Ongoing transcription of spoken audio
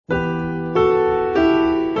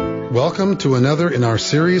Welcome to another in our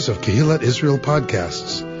series of Kehillat Israel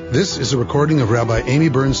podcasts. This is a recording of Rabbi Amy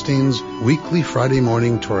Bernstein's weekly Friday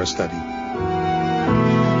morning Torah study.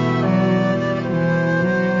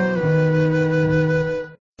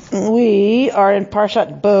 We are in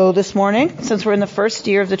Parshat Bo this morning. Since we're in the first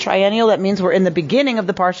year of the triennial, that means we're in the beginning of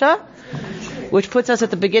the Parsha, which puts us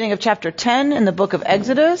at the beginning of chapter 10 in the book of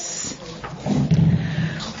Exodus.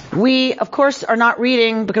 We, of course, are not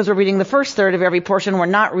reading, because we're reading the first third of every portion, we're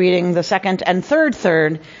not reading the second and third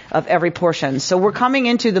third of every portion. So we're coming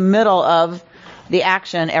into the middle of the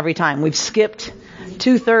action every time. We've skipped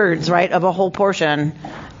 2/3, right, of a whole portion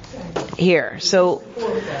here. So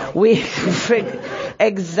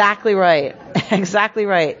exactly right. Exactly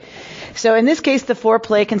right. So in this case, the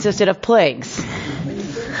foreplay consisted of plagues.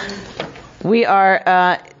 We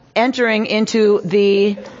are entering into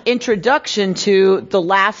the introduction to the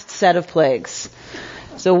last set of plagues.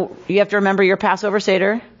 So you have to remember your Passover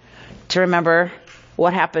Seder to remember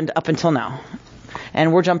what happened up until now.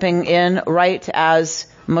 And we're jumping in right as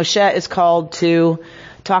Moshe is called to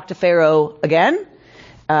talk to Pharaoh again.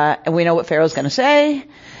 And we know what Pharaoh's going to say.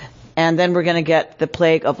 And then we're going to get the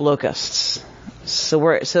plague of locusts. So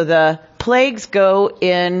the plagues go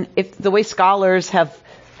in, if the way scholars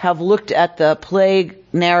have looked at the plague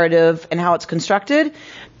narrative and how it's constructed,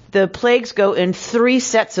 the plagues go in 3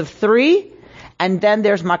 sets of 3, and then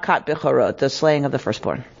there's Makat Bechorot, the slaying of the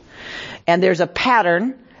firstborn. And there's a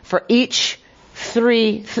pattern for each of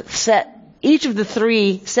the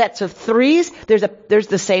 3 sets of 3s. There's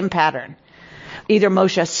the same pattern. Either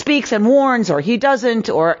Moshe speaks and warns, or he doesn't,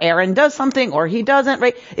 or Aaron does something, or he doesn't,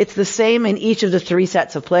 right? It's the same in each of the 3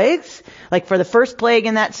 sets of plagues. Like for the first plague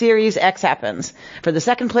in that series, X happens. For the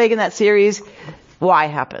second plague in that series, Y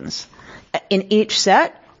happens. In each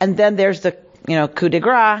set. And then there's the, coup de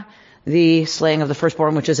grace, the slaying of the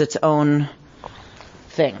firstborn, which is its own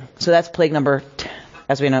thing. So that's plague number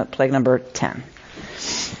 10.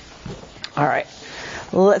 All right.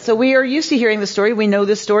 So we are used to hearing the story. We know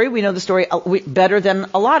this story. We know the story better than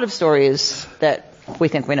a lot of stories that we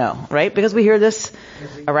think we know, right? Because we hear this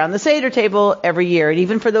around the Seder table every year. And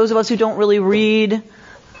even for those of us who don't really read,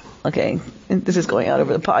 okay, this is going out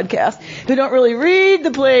over the podcast, who don't really read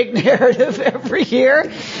the plague narrative every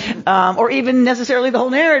year, or even necessarily the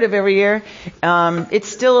whole narrative every year, it's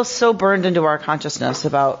still so burned into our consciousness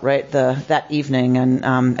about, right, that evening.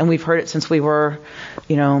 And we've heard it since we were,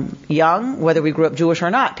 young, whether we grew up Jewish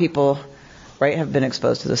or not, people, right, have been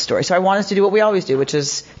exposed to this story. So I want us to do what we always do, which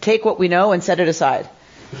is take what we know and set it aside.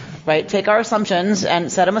 Right? Take our assumptions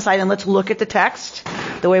and set them aside, and let's look at the text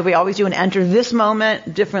the way we always do and enter this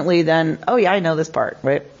moment differently than, oh yeah, I know this part,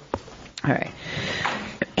 right? All right.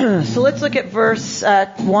 So let's look at verse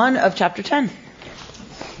 1 of chapter 10.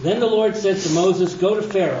 Then the Lord said to Moses, "Go to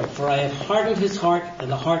Pharaoh, for I have hardened his heart and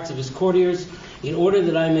the hearts of his courtiers, in order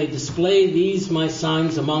that I may display these my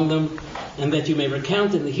signs among them, and that you may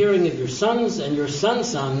recount in the hearing of your sons and your sons'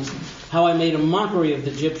 sons how I made a mockery of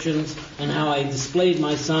the Egyptians and how I displayed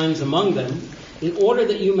my signs among them, in order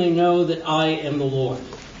that you may know that I am the Lord."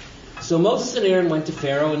 So Moses and Aaron went to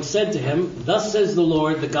Pharaoh and said to him, "Thus says the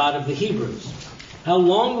Lord, the God of the Hebrews, how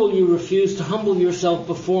long will you refuse to humble yourself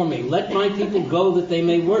before me? Let my people go that they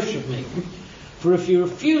may worship me. For if you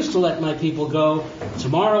refuse to let my people go,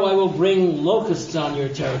 tomorrow I will bring locusts on your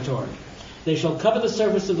territory. They shall cover the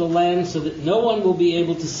surface of the land so that no one will be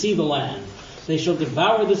able to see the land. They shall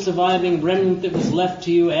devour the surviving remnant that was left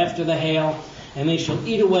to you after the hail, and they shall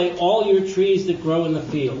eat away all your trees that grow in the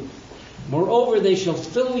field. Moreover, they shall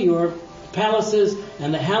fill your palaces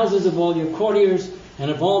and the houses of all your courtiers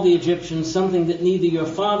and of all the Egyptians, something that neither your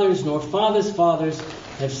fathers nor fathers' fathers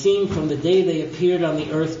have seen from the day they appeared on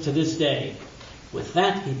the earth to this day." With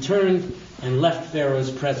that, he turned and left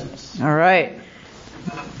Pharaoh's presence. All right.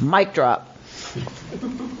 Mic drop.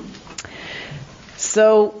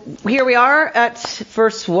 So here we are at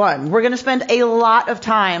verse 1. We're going to spend a lot of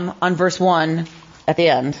time on verse 1 at the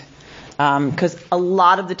end, because a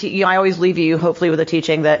lot of the I always leave you hopefully with a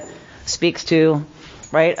teaching that speaks to,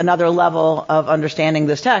 right, another level of understanding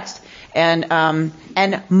this text. And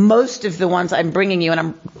most of the ones I'm bringing you,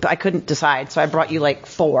 and I couldn't decide, so I brought you like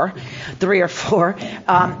 3 or 4,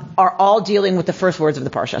 are all dealing with the first words of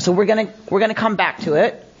the parsha. So we're gonna come back to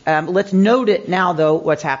it. Let's note it now, though,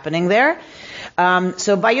 what's happening there.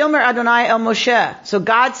 So Vayomer Adonai el Moshe. So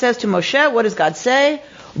God says to Moshe, what does God say?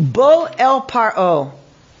 Bo el Paro.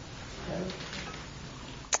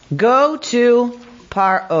 Go to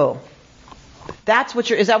Paro.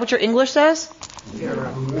 Is that what your English says?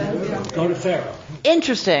 Go to Pharaoh.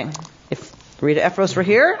 Interesting. If Rita Ephros were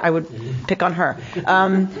here, I would pick on her.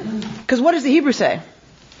 Because what does the Hebrew say?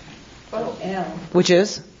 Oh, L. Which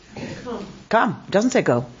is? Come. It doesn't say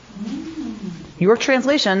go. Your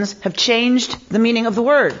translations have changed the meaning of the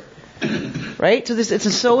word. Right? So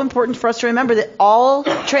it's so important for us to remember that all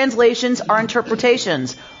translations are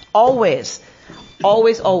interpretations. Always.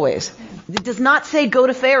 Always, always. It does not say go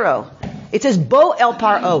to Pharaoh. It says bo el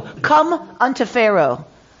paro. Come unto Pharaoh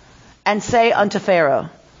and say unto Pharaoh.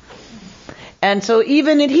 And so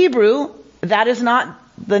even in Hebrew, that is not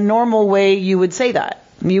the normal way you would say that.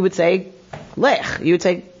 You would say lech. You would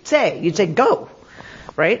say. You'd say go.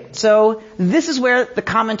 Right? So this is where the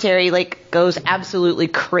commentary goes absolutely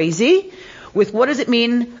crazy with what does it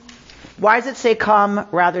mean? Why does it say come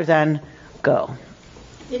rather than go?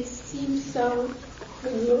 It seems so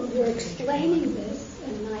when you're explaining this,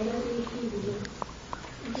 and I don't read Hebrew.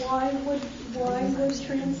 Why would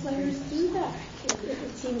translators do that if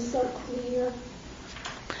it seems so clear?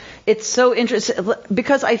 It's so interesting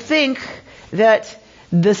because I think that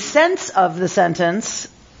the sense of the sentence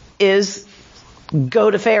is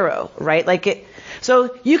go to Pharaoh, right?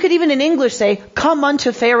 So you could even in English say, come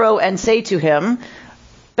unto Pharaoh and say to him.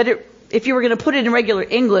 But if you were going to put it in regular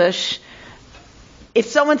English, if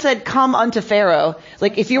someone said, come unto Pharaoh,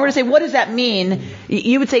 if you were to say, what does that mean?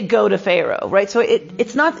 You would say, go to Pharaoh, right? So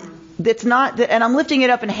it's not, and I'm lifting it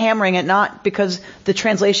up and hammering it not because the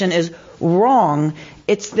translation is wrong.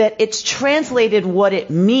 It's that it's translated what it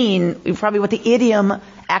means, probably what the idiom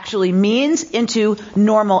actually means into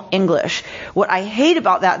normal English. What I hate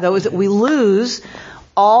about that, though, is that we lose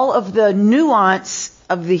all of the nuance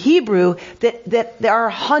of the Hebrew that there are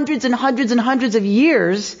hundreds and hundreds and hundreds of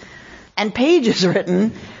years and pages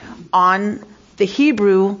written on the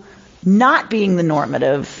Hebrew not being the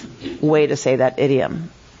normative way to say that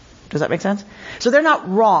idiom. Does that make sense? So they're not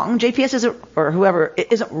wrong. JPS isn't, or whoever,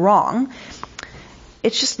 isn't wrong.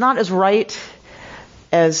 It's just not as right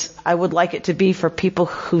as I would like it to be for people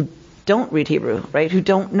who don't read Hebrew, right? Who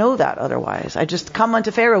don't know that otherwise. Come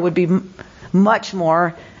unto Pharaoh would be much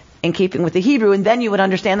more in keeping with the Hebrew, and then you would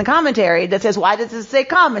understand the commentary that says, why does it say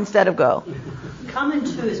come instead of go? Come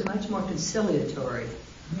into is much more conciliatory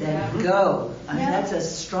than go. I mean, that's a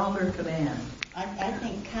stronger command. I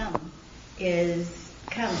think come is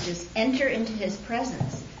come, just enter into his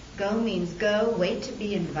presence. Go means go, wait to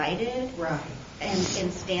be invited. Right. And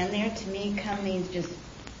stand there. To me, come means just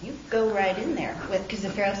you go right in there because the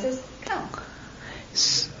Pharaoh says, come.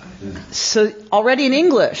 So already in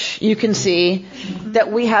English, you can see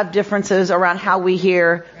that we have differences around how we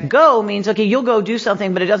hear go means, okay, you'll go do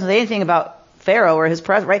something, but it doesn't say anything about Pharaoh or his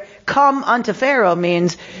presence, right? Come unto Pharaoh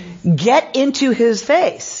means get into his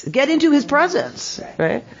face, get into his presence,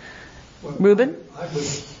 right? Well, Reuben?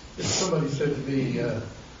 If somebody said to me,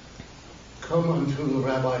 come unto the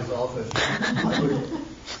rabbi's office, I would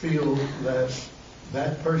feel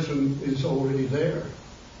that person is already there.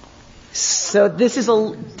 So this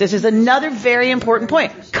is another very important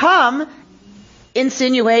point. Come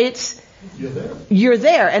insinuates you're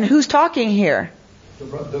there. And who's talking here? The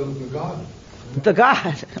God. The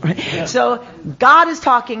God. Right? So God is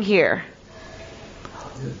talking here.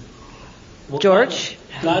 George?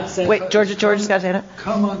 God said, wait, George has got to say that.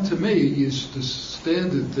 Come unto me is the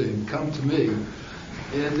standard thing. Come to me.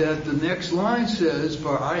 And that the next line says,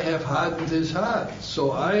 for I have hardened his heart.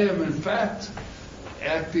 So I am in fact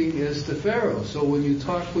acting as the Pharaoh. So when you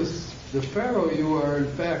talk with the Pharaoh, you are in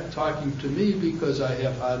fact talking to me because I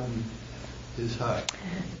have hardened his heart.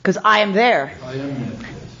 Because I am there. I am there.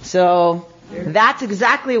 So that's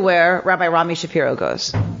exactly where Rabbi Rami Shapiro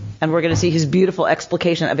goes. And we're going to see his beautiful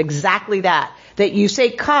explication of exactly that. That you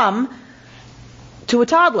say come to a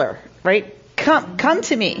toddler, right? Come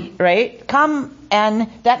to me, right? Come, and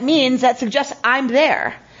that suggests I'm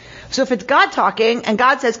there. So if it's God talking and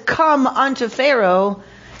God says come unto Pharaoh,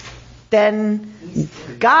 then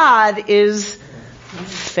God is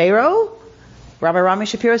Pharaoh? Rabbi Rami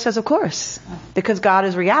Shapiro says of course. Because God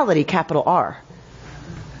is reality, capital R.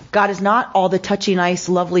 God is not all the touchy, nice,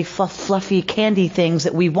 lovely, fluffy candy things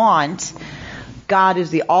that we want. God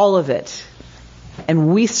is the all of it.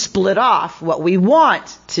 And we split off what we want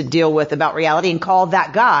to deal with about reality and call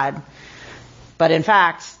that God. But in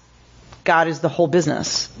fact, God is the whole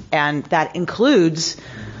business. And that includes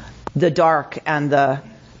the dark and the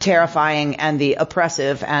terrifying and the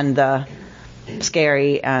oppressive and the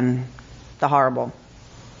scary and the horrible.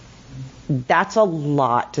 That's a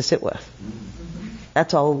lot to sit with.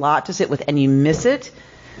 That's a lot to sit with. And you miss it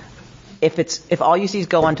if all you see is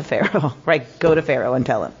go unto Pharaoh, right? Go to Pharaoh and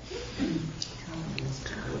tell him.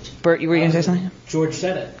 Bert, you were going to say something? George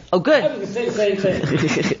said it. Oh, good. I was going to say the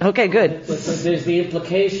same thing. Okay, good. But there's the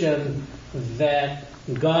implication that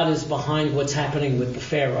God is behind what's happening with the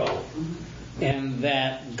Pharaoh, and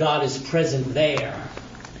that God is present there.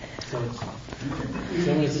 So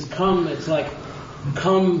when it says come, it's like,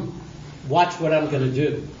 come, watch what I'm going to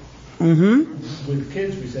do. Mm-hmm. With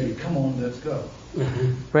kids, we say, come on, let's go.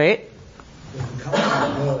 Right? If the come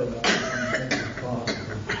on, go, and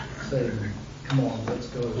I'm saying, come on, let's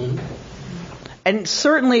go. And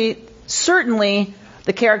certainly,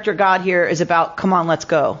 the character God here is about, come on, let's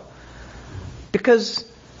go. Because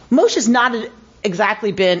Moshe's not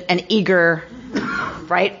exactly been an eager,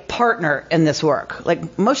 right, partner in this work. Like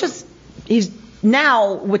he's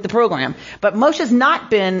now with the program, but Moshe's not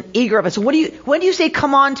been eager of it. So when do you say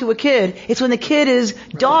come on to a kid? It's when the kid is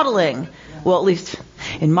dawdling. Well, at least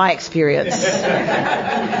in my experience,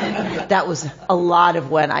 that was a lot of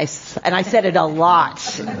when I said it a lot.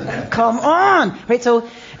 Come on, right? So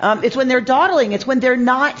it's when they're dawdling. It's when they're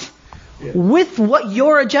not with what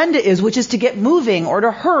your agenda is, which is to get moving or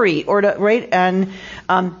to hurry or to right. And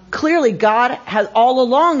clearly, God has all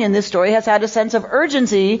along in this story has had a sense of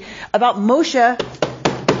urgency about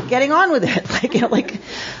Moshe getting on with it. Like,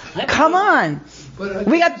 come on,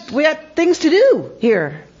 we got things to do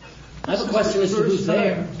here. I have a question as to who's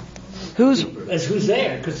there. Who's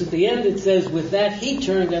there? Because at the end it says, with that he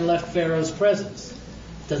turned and left Pharaoh's presence.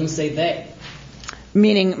 It doesn't say they.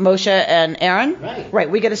 Meaning Moshe and Aaron? Right.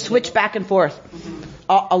 We get to switch back and forth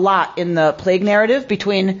a lot in the plague narrative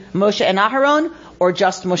between Moshe and Aharon or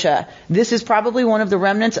just Moshe. This is probably one of the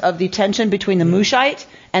remnants of the tension between the Mushite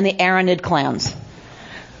and the Aaronid clans.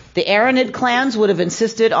 The Aaronid clans would have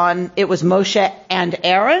insisted on it was Moshe and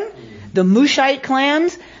Aaron. The Mushite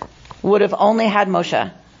clans would have only had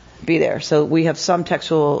Moshe be there. So we have some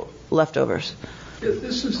textual leftovers. Yeah,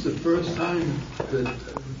 this is the first time that,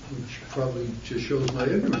 which probably just shows my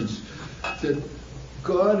ignorance, that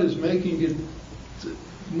God is making it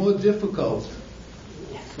more difficult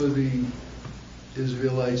for the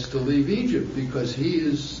Israelites to leave Egypt because he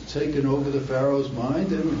has taken over the Pharaoh's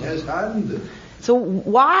mind and has hardened it. So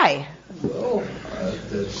why? Well,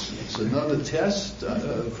 it's another test.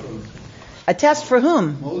 A test for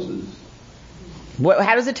whom? Moses.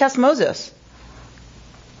 How does it test Moses?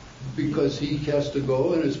 Because he has to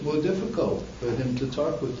go, and it's more difficult for him to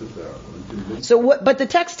talk with the Pharaoh. So what? But the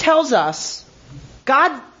text tells us,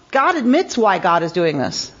 God admits why God is doing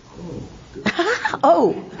this.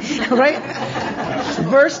 Oh, right?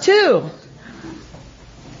 Verse 2.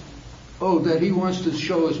 Oh, that he wants to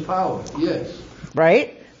show his power. Yes.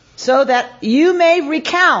 Right? So that you may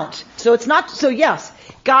recount. So it's not, so yes,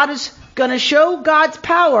 God is going to show God's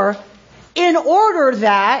power in order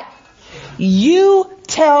that you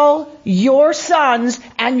tell your sons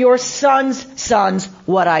and your sons' sons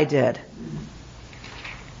what I did.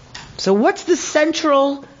 So what's the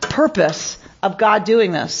central purpose of God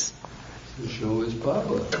doing this? To show his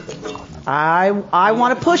power. I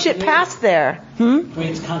want to push it past there.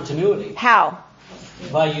 Creates continuity. How?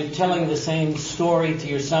 By you telling the same story to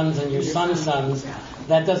your sons and your sons' sons,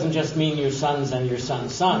 that doesn't just mean your sons and your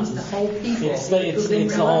sons' sons. The whole people. It's the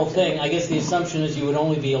whole thing. I guess the assumption is you would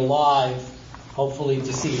only be alive, hopefully,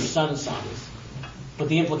 to see your sons' sons. But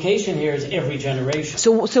the implication here is every generation.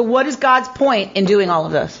 So what is God's point in doing all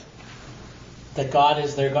of this? That God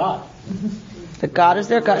is their God. That God is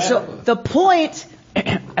their God. So the point,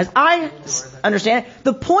 as I understand it,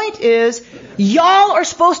 the point is y'all are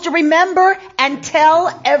supposed to remember and tell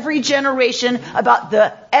every generation about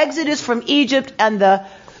the exodus from Egypt and the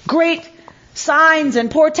great signs and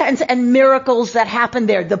portents and miracles that happened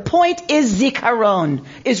there. The point is zikaron,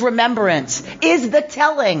 is remembrance, is the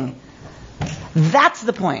telling. That's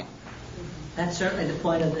the point. That's certainly the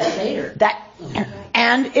point of the Seder.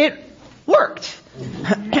 And it worked.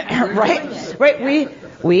 Right?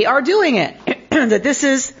 We are doing it. That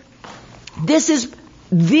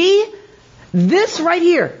this right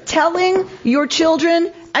here, telling your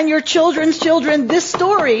children and your children's children this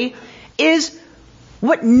story is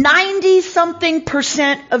what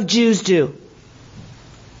 90-something% of Jews do.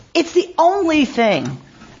 It's the only thing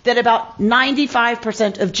that about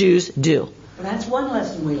 95% of Jews do. Well, that's one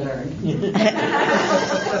lesson we learned.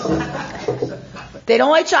 They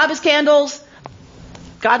don't light Shabbos candles.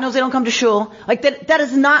 God knows they don't come to shul. Like that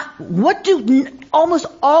is not, what do almost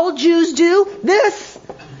all Jews do? This.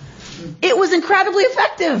 It was incredibly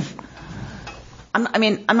effective.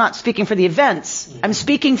 I'm not speaking for the events. I'm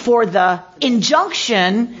speaking for the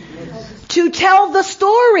injunction to tell the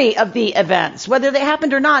story of the events. Whether they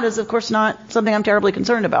happened or not is, of course, not something I'm terribly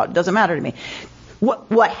concerned about. It doesn't matter to me.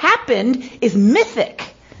 What happened is mythic.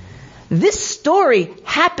 This story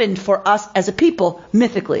happened for us as a people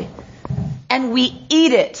mythically. And we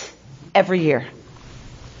eat it every year.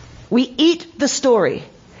 We eat the story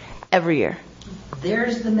every year.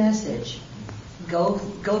 There's the message. Go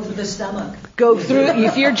through the stomach. Go through,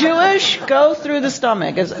 if you're Jewish, go through the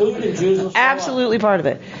stomach. It's Food and Jews will show absolutely part of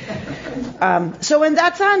it. So in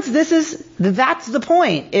that sense, that's the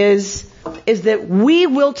point, is that we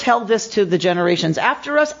will tell this to the generations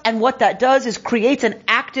after us, and what that does is creates an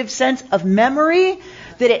active sense of memory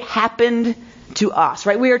that it happened to us,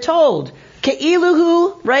 right? We are told,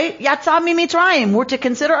 Ke'iluhu, right? Yatzah mi Mitzrayim. We're to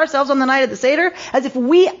consider ourselves on the night of the Seder as if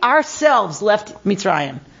we ourselves left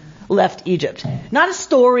Mitzrayim, left Egypt. Not a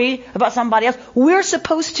story about somebody else. We're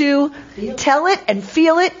supposed to tell it and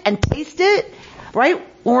feel it and taste it, right?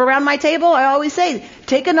 When we're around my table, I always say,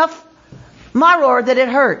 take enough maror that it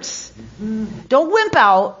hurts. Don't wimp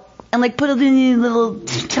out and like put it in a little,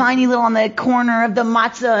 tiny little on the corner of the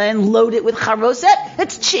matzah and load it with charoset.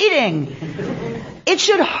 It's cheating. It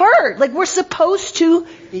should hurt. Like, we're supposed to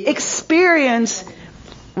experience,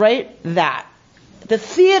 right, that. The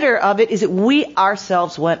theater of it is that we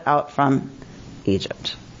ourselves went out from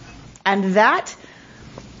Egypt. And that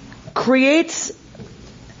creates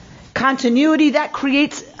continuity, that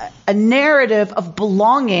creates a narrative of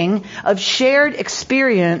belonging, of shared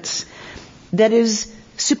experience that is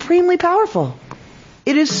supremely powerful.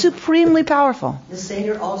 It is supremely powerful. The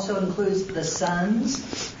Seder also includes the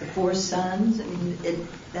sons, the 4 sons. I mean,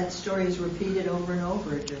 that story is repeated over and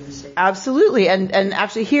over during the Seder. Absolutely. And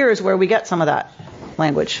actually here is where we get some of that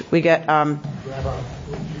language. We get... Rabbi,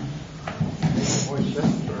 would you more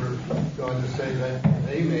sense for God to say that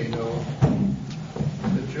they may know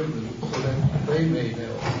the children, so that they may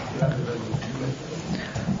know, rather than you may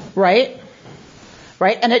know? Right?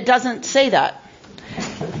 Right? And it doesn't say that.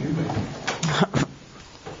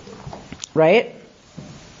 Right?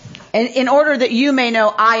 And in order that you may know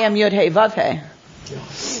I am Yod He Vav He.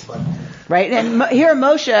 Right? And here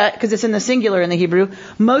Moshe, because it's in the singular in the Hebrew,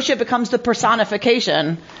 Moshe becomes the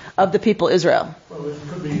personification of the people Israel. Well, it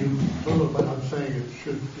could be plural, but I'm saying it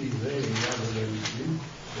should be they rather than you,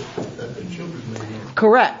 that the children may know.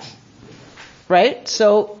 Correct. Right?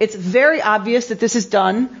 So it's very obvious that this is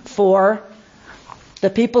done for the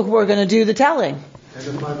people who are going to do the telling. And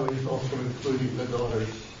then, by the way, he's also including the daughters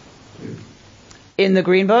too, In the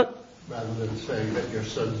Green Book? rather than saying that your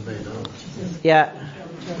sons may know. Yeah.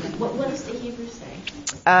 What does the Hebrew say?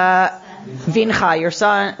 Vincha, your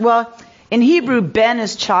son. Well, in Hebrew, ben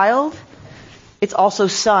is child. It's also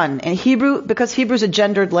son. In Hebrew, because Hebrew is a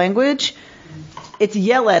gendered language, it's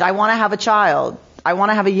yeled. I want to have a child. I want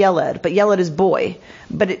to have a yeled. But yeled is boy.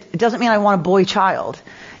 But it doesn't mean I want a boy child.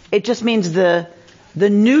 It just means the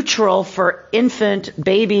neutral for infant,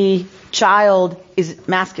 baby, child is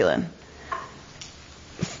masculine.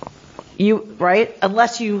 Right?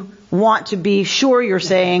 Unless you want to be sure you're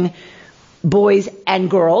saying boys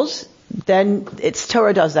and girls, then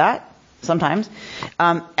Torah does that sometimes.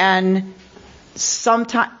 And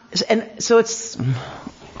sometimes, and so it's,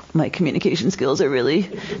 my communication skills are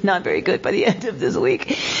really not very good by the end of this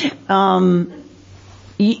week.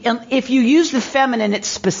 If you use the feminine, it's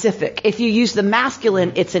specific. If you use the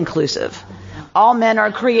masculine, it's inclusive. All men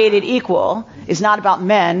are created equal is not about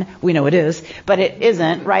men. We know it is, but it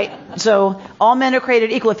isn't, right? So all men are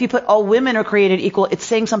created equal. If you put all women are created equal, it's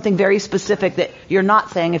saying something very specific that you're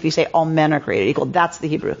not saying if you say all men are created equal. That's the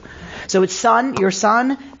Hebrew. So it's son,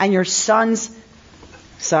 and your son's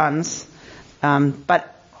sons.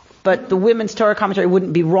 But the women's Torah commentary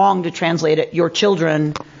wouldn't be wrong to translate it your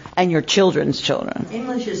children and your children's children.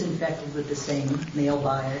 English is infected with the same male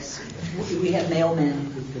bias. We have male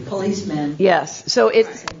men, policemen. Yes. So in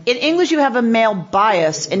English you have a male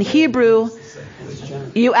bias. In Hebrew,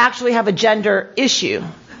 you actually have a gender issue.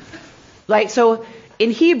 Right? So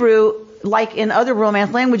in Hebrew, like in other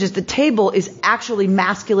Romance languages, the table is actually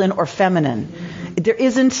masculine or feminine. There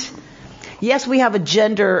isn't, yes, we have a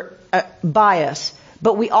gender bias,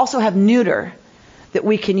 but we also have neuter that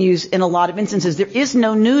we can use in a lot of instances. There is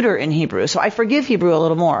no neuter in Hebrew, so I forgive Hebrew a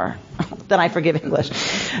little more than I forgive English.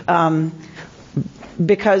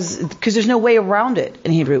 Because there's no way around it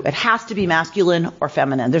in Hebrew. It has to be masculine or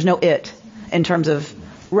feminine. There's no it in terms of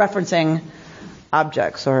referencing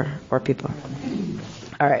objects or people.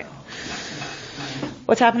 All right.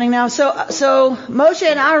 What's happening now? So Moshe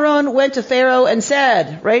and Aaron went to Pharaoh and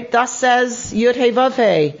said, right, thus says Yud He Vav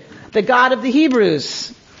He, the God of the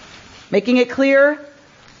Hebrews, making it clear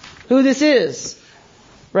who this is,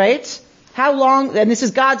 right? How long, and this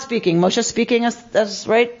is God speaking, Moshe speaking as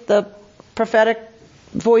right, the prophetic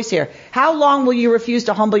voice here. How long will you refuse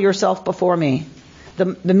to humble yourself before me?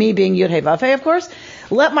 The me being Yud He Vav He, of course.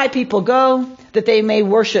 Let my people go, that they may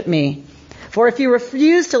worship me. For if you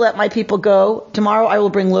refuse to let my people go, tomorrow I will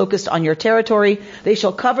bring locusts on your territory. They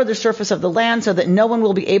shall cover the surface of the land so that no one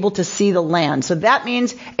will be able to see the land. So that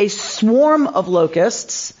means a swarm of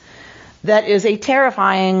locusts. That is a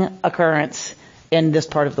terrifying occurrence in this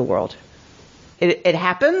part of the world. It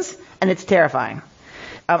happens, and it's terrifying.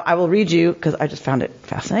 I will read you, because I just found it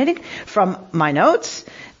fascinating, from my notes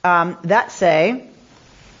that say,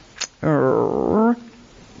 the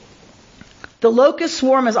locust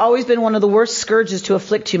swarm has always been one of the worst scourges to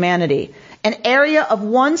afflict humanity. An area of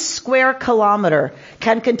 1 square kilometer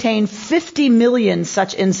can contain 50 million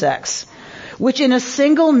such insects, which in a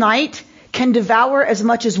single night can devour as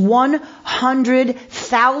much as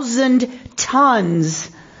 100,000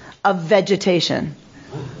 tons of vegetation.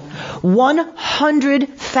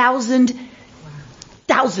 100,000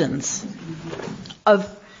 thousands of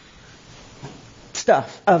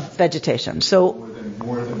stuff, of vegetation. So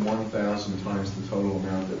more than 1,000 times the total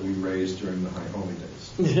amount that we raised during the High Holy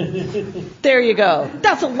Days. There you go.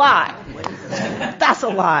 That's a lot. That's a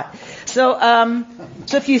lot. So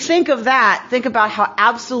if you think of that, think about how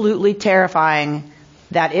absolutely terrifying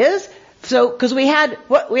that is. So, because we had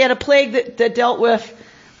a plague that dealt with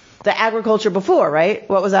the agriculture before, right?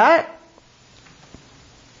 What was that?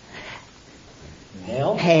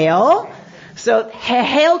 Hail. So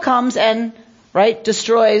hail comes and, right,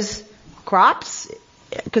 destroys crops.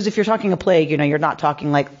 Because if you're talking a plague, you're not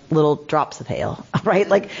talking like little drops of hail, right?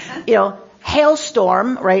 Like,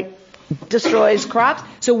 hailstorm, right, destroys crops.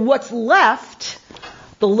 So what's left,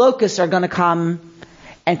 the locusts are going to come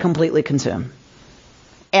and completely consume.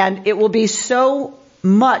 And it will be so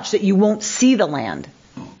much that you won't see the land.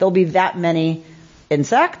 There'll be that many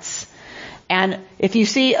insects. And if you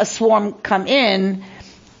see a swarm come in,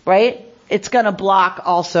 right, it's going to block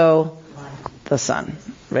also the sun,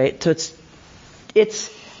 right? So it's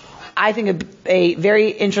I think, a very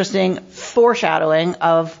interesting foreshadowing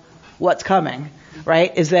of what's coming,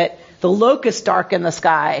 right? Is that the locusts darken the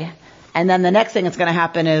sky, and then the next thing that's going to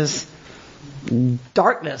happen is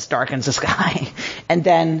darkness darkens the sky. And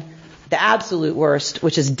then the absolute worst,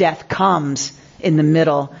 which is death, comes in the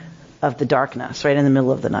middle of the darkness, right in the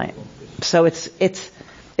middle of the night. So it's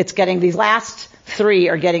getting, these last three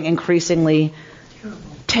are getting increasingly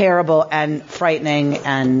terrible and frightening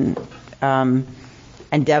and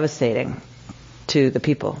devastating to the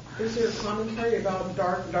people. Is there a commentary about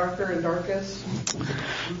darker and darkest?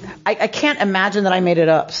 I can't imagine that I made it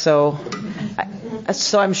up, so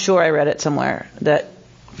I'm sure I read it somewhere that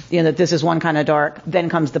that this is one kind of dark, then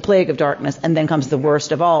comes the plague of darkness, and then comes the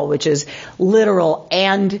worst of all, which is literal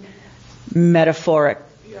and metaphoric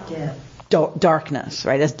darkness,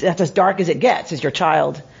 right? That's as dark as it gets as your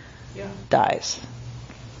child dies.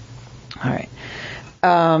 All right.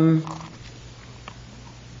 I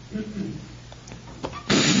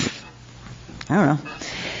don't know.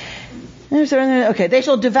 Okay, they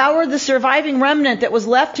shall devour the surviving remnant that was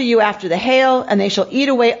left to you after the hail, and they shall eat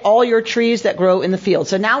away all your trees that grow in the field.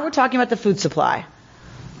 So now we're talking about the food supply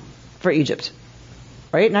for Egypt.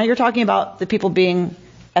 Right? Now you're talking about the people being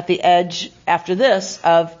at the edge after this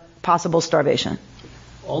of possible starvation.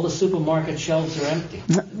 All the supermarket shelves are empty.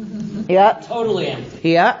 Yeah. Totally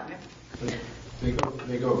empty. Yeah. They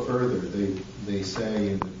go further. They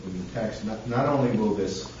say in the text, not only will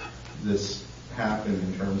this happen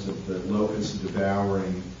in terms of the locusts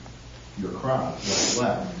devouring your crop, what's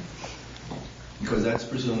left, because that's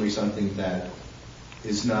presumably something that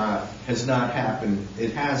has not happened.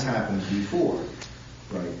 It has happened before,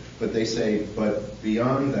 right? But they say, but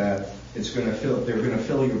beyond that, they're going to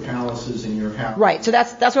fill your palaces and your house. Right. So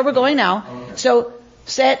that's where we're going now. Okay. So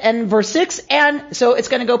and verse 6, and so it's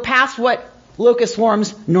going to go past what locust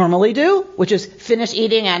swarms normally do, which is finish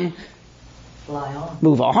eating and fly on.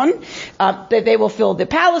 Move on. They will fill the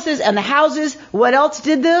palaces and the houses. What else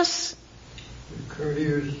did this? The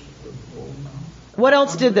courtiers. What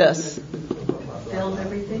else did this? Filled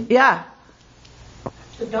everything? Yeah.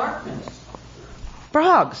 The darkness.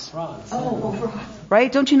 Frogs. Oh, frogs. Right?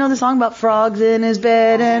 Don't you know the song about frogs in his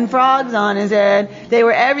bed and frogs on his head? They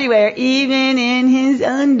were everywhere, even in his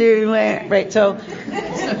underwear. Right, so.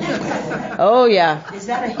 Oh, yeah. Is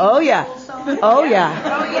that a Oh, yeah. song? Oh, yeah.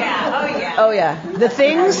 Oh, yeah. Oh, yeah. Oh, yeah. The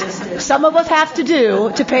things some of us have to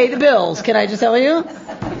do to pay the bills. Can I just tell you?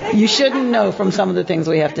 You shouldn't know from some of the things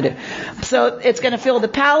we have to do. So it's going to fill the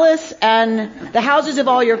palace and the houses of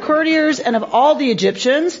all your courtiers and of all the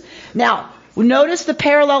Egyptians. Now, notice the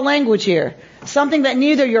parallel language here. Something that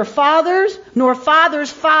neither your fathers nor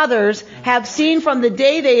fathers' fathers have seen from the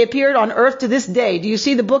day they appeared on earth to this day. Do you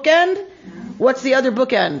see the bookend? What's the other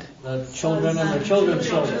bookend? The children and their children's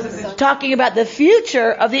children. Talking about the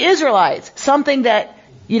future of the Israelites. Something that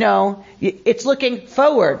it's looking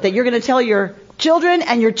forward, that you're going to tell your children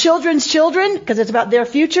and your children's children, because it's about their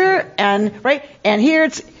future, and here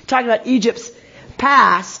it's talking about Egypt's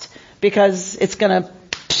past, because it's going to,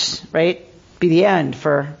 be the end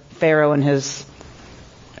for Pharaoh and his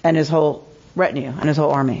whole retinue and his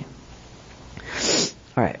whole army.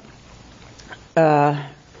 All right.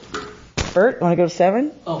 Bert, want to go to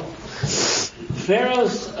 7? Oh.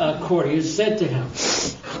 Pharaoh's courtiers said to him,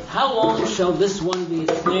 "How long shall this one be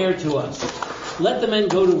a snare to us? Let the men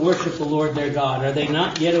go to worship the Lord their God. Are you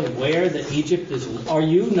not yet aware that Egypt is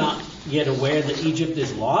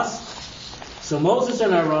lost?" So Moses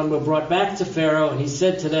and Aaron were brought back to Pharaoh, and he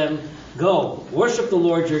said to them, "Go, worship the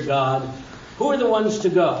Lord your God. Who are the ones to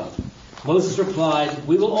go?" Moses replied,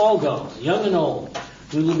 "We will all go, young and old.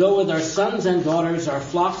 We will go with our sons and daughters, our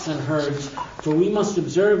flocks and herds, for we must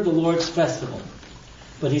observe the Lord's festival."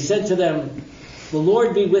 But he said to them, "The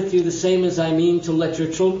Lord be with you, the same as I mean to let your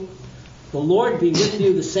children. The Lord be with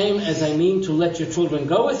you, the same as I mean to let your children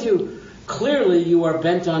go with you. Clearly you are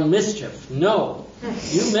bent on mischief. No,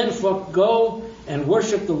 you menfolk go and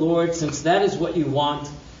worship the Lord, since that is what you want."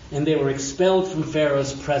 And they were expelled from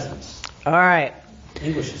Pharaoh's presence. All right.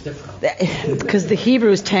 English is difficult. Because the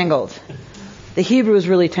Hebrew is tangled. The Hebrew is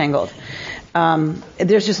really tangled.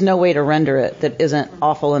 There's just no way to render it that isn't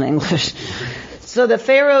awful in English. So the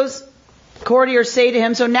Pharaoh's courtiers say to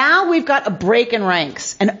him, so now we've got a break in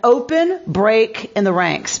ranks, an open break in the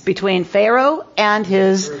ranks between Pharaoh and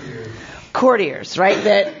his courtiers, right?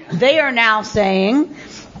 That they are now saying,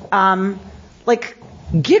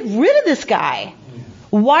 get rid of this guy.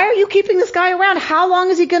 Why are you keeping this guy around? How long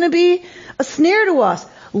is he going to be a snare to us?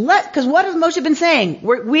 Because what has Moshe been saying?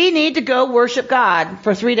 We need to go worship God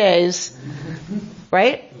for 3 days,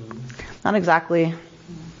 right? Not exactly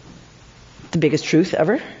the biggest truth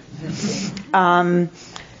ever.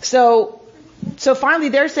 So finally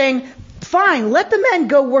they're saying, fine, let the men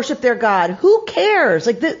go worship their God. Who cares?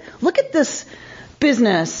 Look at this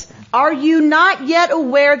business. Are you not yet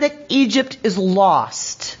aware that Egypt is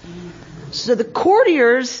lost? So the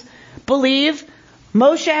courtiers believe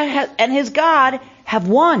Moshe and his God have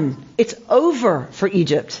won. It's over for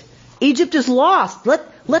Egypt. Egypt is lost.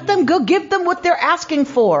 Let them go. Give them what they're asking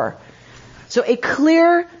for. So a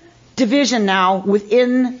clear division now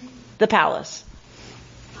within the palace.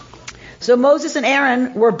 So Moses and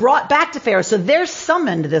Aaron were brought back to Pharaoh. So they're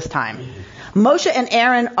summoned this time. Moshe and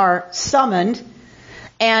Aaron are summoned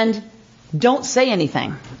and don't say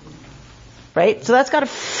anything. Right? So that's got to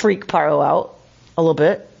freak Pharaoh out a little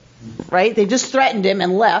bit. Right? They just threatened him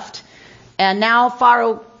and left. And now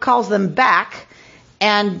Pharaoh calls them back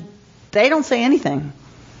and they don't say anything.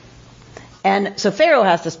 And so Pharaoh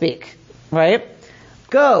has to speak. Right?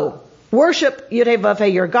 Go. Worship Yud-Heh-Vav-Heh,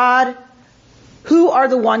 your God. Who are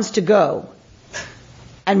the ones to go?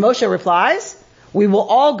 And Moshe replies, we will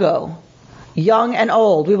all go, young and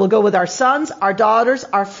old. We will go with our sons, our daughters,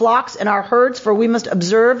 our flocks, and our herds, for we must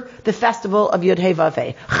observe the festival of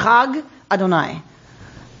Yud-Heh-Vav-Heh. Chag Adonai.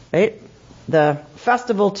 Right? The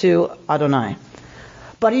festival to Adonai.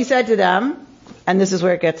 But he said to them, and this is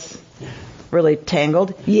where it gets really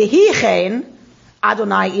tangled, Yehi chen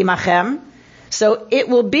Adonai imachem. So it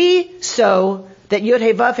will be so that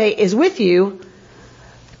Yud-Heh-Vav-Heh is with you,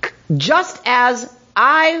 just as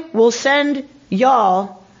I will send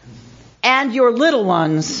y'all and your little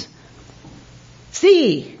ones.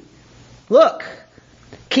 See, look,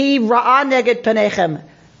 ki ra'ah neged panechem.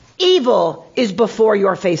 Evil is before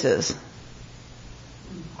your faces.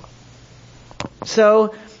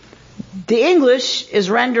 So the English is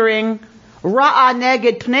rendering ra'ah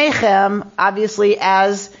neged panechem obviously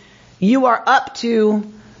as you are up to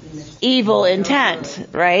evil intent,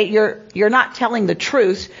 right? You're not telling the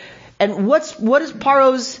truth. And why is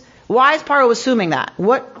Paro assuming that?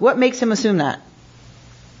 What makes him assume that?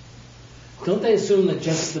 Don't they assume that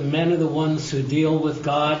just the men are the ones who deal with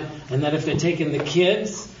God, and that if they're taking the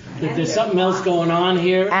kids, that there's something else going on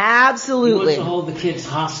here? Absolutely. He wants to hold the kids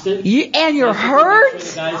hostage. And your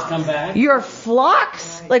herds? The guys come back. Your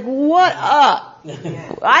flocks? What up?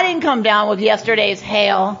 I didn't come down with yesterday's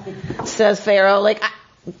hail, says Pharaoh.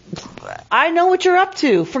 I know what you're up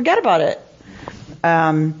to. Forget about it.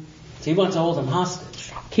 So he wants to hold them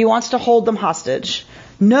hostage. He wants to hold them hostage.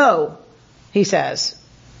 No, he says.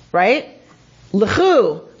 Right?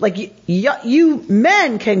 L'chu, you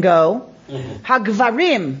men can go.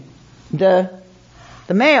 Hagvarim, the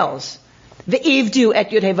males. Ve'ivdu et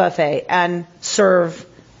Yud-Heh-Vav-Heh, and serve,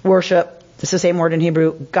 worship. It's the same word in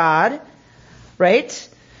Hebrew. God. Right?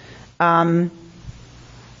 Since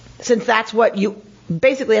that's what you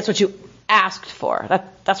asked for.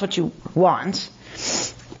 That's what you want.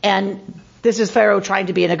 And This is Pharaoh trying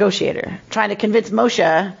to be a negotiator, trying to convince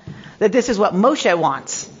Moshe that this is what Moshe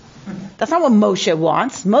wants. That's not what Moshe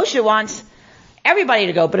wants. Moshe wants everybody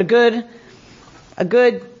to go, but a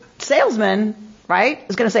good salesman, right,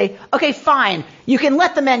 is going to say, okay, fine, you can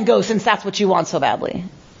let the men go since that's what you want so badly.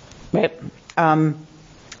 Right? And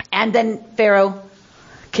then Pharaoh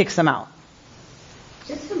kicks them out.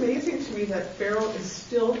 It's amazing to me that Pharaoh is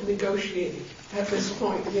still negotiating at this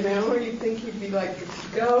point. You'd think he'd be like,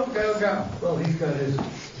 go, go, go. Well, he's got his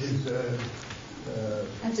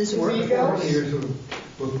That's his work. warriors who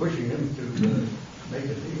were pushing him to make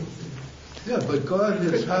a deal. Yeah, but God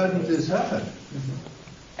has hardened his heart.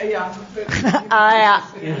 Yeah.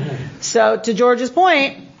 So to George's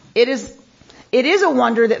point, it is a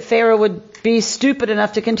wonder that Pharaoh would be stupid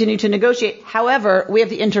enough to continue to negotiate. However, we have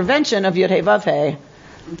the intervention of Yud-Heh Vav-Heh,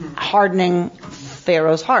 hardening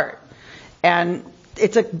Pharaoh's heart. And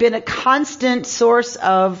it's been a constant source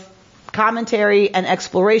of commentary and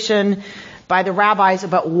exploration by the rabbis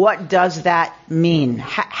about what does that mean.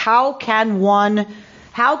 How can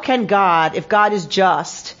God, if God is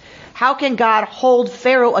just, how can God hold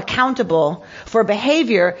Pharaoh accountable for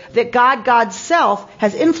behavior that God's self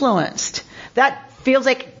has influenced? That feels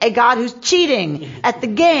like a God who's cheating at the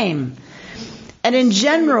game. And in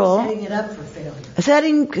general, setting it up for failure.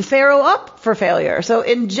 Setting Pharaoh up for failure. So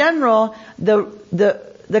in general,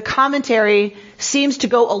 the commentary seems to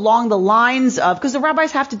go along the lines of, because the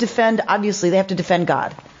rabbis have to defend, obviously, they have to defend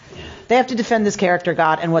God. They have to defend this character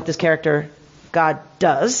God and what this character God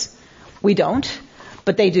does. We don't,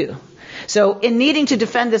 but they do. So in needing to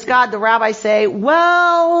defend this God, the rabbis say,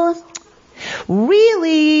 well,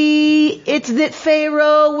 really, it's that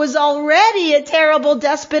Pharaoh was already a terrible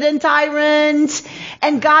despot and tyrant,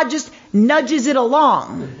 and God just nudges it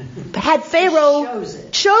along. Had Pharaoh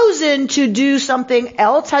chosen to do something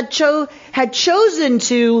else, had chosen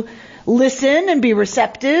to listen and be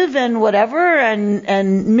receptive and whatever,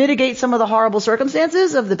 and mitigate some of the horrible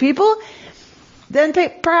circumstances of the people, then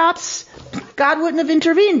perhaps God wouldn't have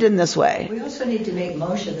intervened in this way. We also need to make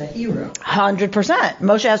Moshe the hero. 100%.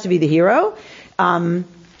 Moshe has to be the hero.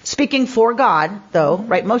 Speaking for God, though,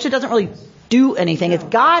 right? Moshe doesn't really do anything. It's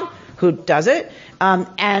God who does it.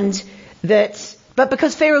 But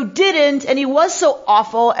because Pharaoh didn't, and he was so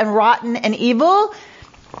awful and rotten and evil,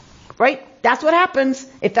 right? That's what happens.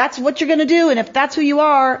 If that's what you're going to do, and if that's who you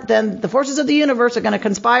are, then the forces of the universe are going to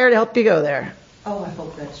conspire to help you go there. Oh, I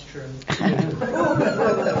hope that's true.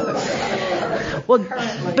 Well,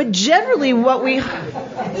 but generally what we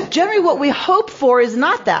hope for is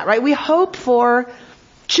not that, right? We hope for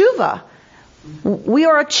tshuva. We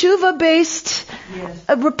are a tshuva-based,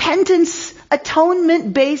 a repentance,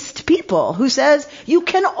 atonement-based people who says you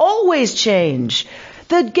can always change.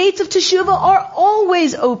 The gates of teshuvah are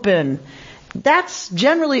always open. That's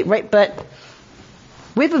generally right, but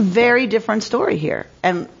we have a very different story here.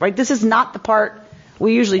 And right, this is not the part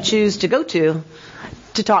we usually choose to go to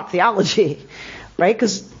talk theology, right?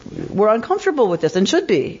 Because we're uncomfortable with this and should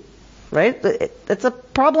be, right? It's a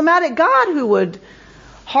problematic God who would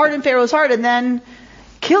harden Pharaoh's heart and then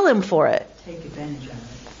kill him for it. Take advantage of it.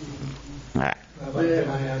 All right. Can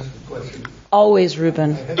I ask a question? Always,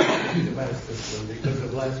 Reuben. I had to ask this one because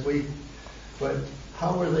of last week. But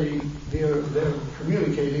how are they're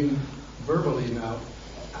communicating verbally now.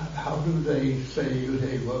 How do they say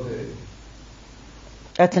Yud-Heh Vav-Heh?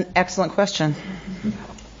 That's an excellent question.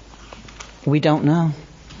 We don't know.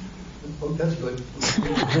 Oh, that's good. The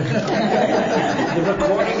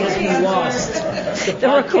recording has been lost.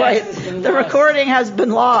 The recording has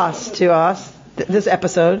been lost to us, this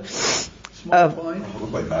episode. Small point.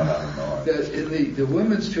 That in the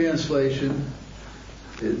women's translation,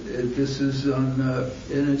 this is on,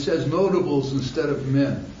 and it says notables instead of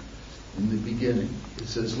men in the beginning. It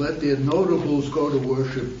says, let their notables go to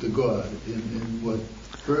worship the God. In what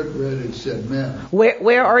Bert read, it said men.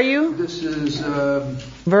 Where are you? This is...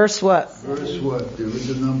 verse what? Verse what? There is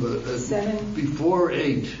a number. 7. Before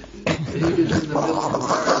 8. 8 is in the middle of the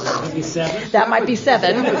paragraph. Maybe 7? That might be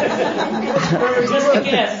 7. Just a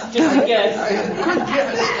guess. I could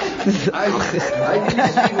guess. I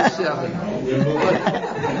didn't see the 7.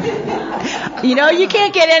 You know, you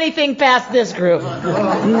can't get anything past this group.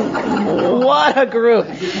 What a group.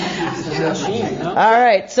 All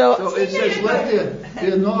right, So it says, let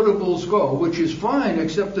their notables go, which is fine,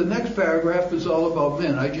 except the next paragraph is all about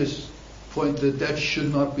men. I just point that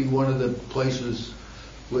should not be one of the places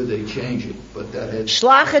where they change it, but that had...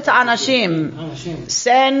 Shlach et anashim.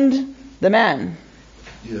 Send the men.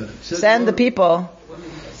 Yeah. Send the people.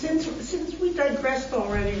 Since we digressed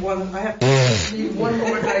already, I have to need one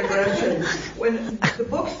more digression. When the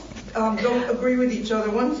books don't agree with each other.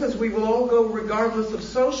 One says we will all go regardless of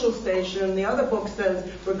social station, and the other book says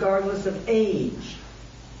regardless of age.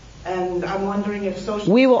 And I'm wondering if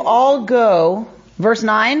social... We will all go, verse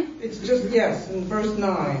 9? It's just, yes, in verse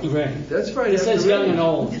 9. Right. That's right. It says young and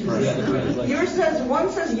old. Yours says,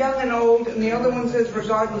 one says young and old, and the other one says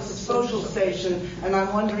regardless of social station, and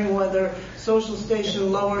I'm wondering whether social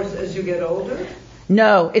station lowers as you get older?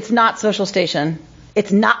 No, it's not social station.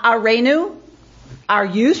 It's not Arenu, our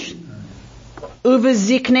youth,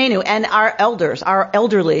 Uvaziknenu, and our elders, our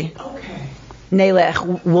elderly. Okay.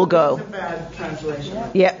 Nelech will go. That's a bad translation.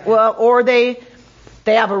 Yeah, well, or they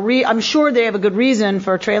have I'm sure they have a good reason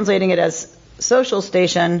for translating it as social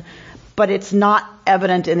station, but it's not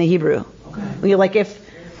evident in the Hebrew. Okay. Like if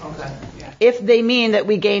they mean that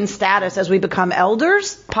we gain status as we become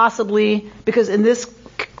elders, possibly, because in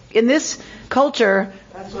this culture,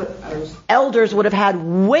 elders would have had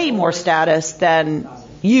way more status than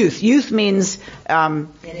youth. Youth means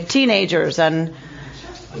teenagers and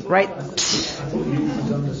right.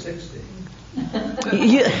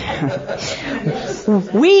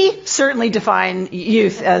 We certainly define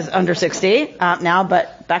youth as under 60 now,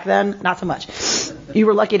 but back then not so much. You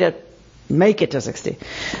were lucky to make it to 60.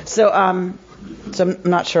 So I'm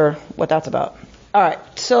not sure what that's about. All right.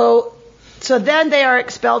 So then they are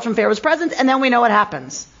expelled from Pharaoh's presence, and then we know what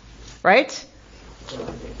happens, right?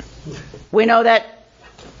 We know that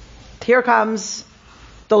here comes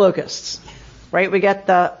the locusts, right? We get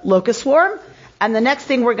the locust swarm, and the next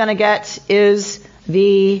thing we're going to get is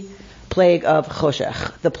the plague of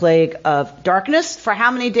Choshech, the plague of darkness. For how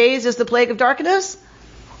many days is the plague of darkness?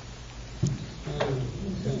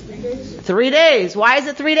 3 days. Why is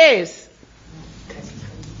it 3 days?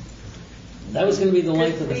 That was going to be the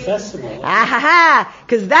length of the festival.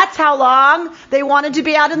 Because that's how long they wanted to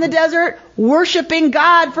be out in the desert worshiping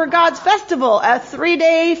God for God's festival, a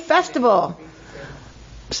 3-day festival.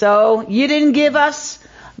 So you didn't give us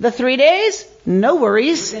the 3 days? No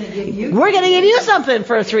worries. We're going to give you something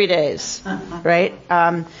for 3 days, right?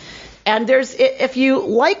 And if you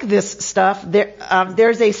like this stuff,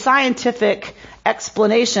 there's a scientific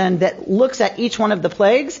explanation that looks at each one of the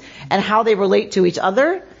plagues and how they relate to each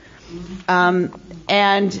other.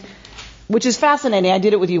 And which is fascinating. I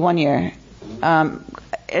did it with you one year.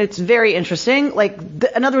 It's very interesting.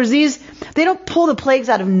 In other words, they don't pull the plagues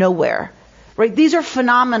out of nowhere, right? These are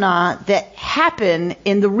phenomena that happen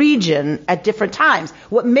in the region at different times.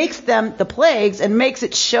 What makes them the plagues and makes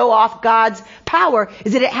it show off God's power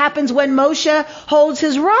is that it happens when Moshe holds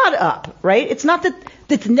his rod up, right? It's not that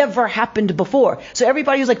it's never happened before. So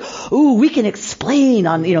everybody was like, ooh, we can explain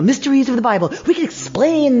on, mysteries of the Bible. We can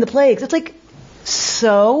explain the plagues. It's like,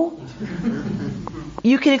 so?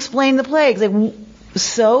 You can explain the plagues.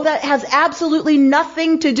 So? That has absolutely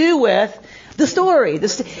nothing to do with the story.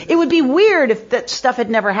 It would be weird if that stuff had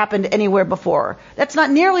never happened anywhere before. That's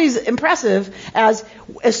not nearly as impressive as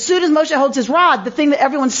soon as Moshe holds his rod, the thing that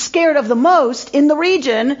everyone's scared of the most in the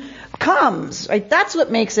region comes. Right? That's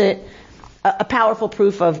what makes it a powerful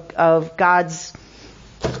proof of God's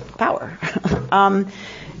power.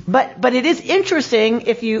 But it is interesting,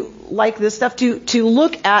 if you like this stuff, to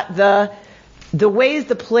look at the ways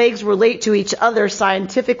the plagues relate to each other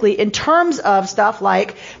scientifically in terms of stuff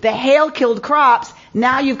like the hail killed crops.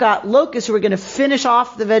 Now you've got locusts who are going to finish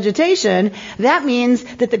off the vegetation. That means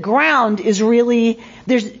that the ground is really,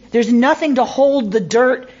 there's nothing to hold the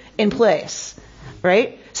dirt in place,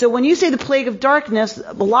 right? So when you say the plague of darkness,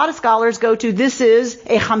 a lot of scholars go to, this is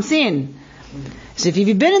a Khamsin. So if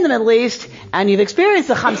you've been in the Middle East and you've experienced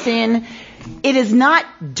the Khamsin, it is not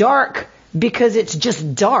dark because it's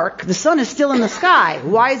just dark. The sun is still in the sky.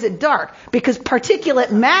 Why is it dark? Because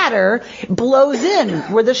particulate matter blows in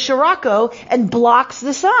where the Scirocco and blocks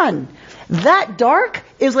the sun. That dark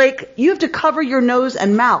is like you have to cover your nose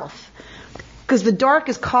and mouth because the dark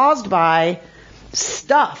is caused by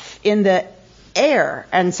stuff in the air.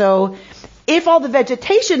 And so if all the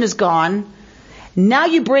vegetation is gone, now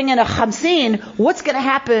you bring in a Khamsin, what's going to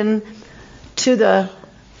happen to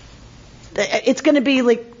it's going to be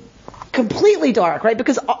like completely dark, right?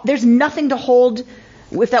 Because there's nothing to hold,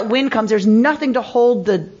 if that wind comes, there's nothing to hold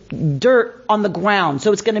the dirt on the ground.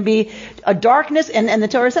 So it's going to be a darkness, and the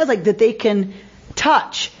Torah says that they can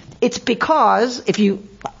touch. It's because, if you,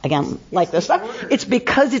 again, like this stuff, it's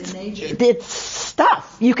because it's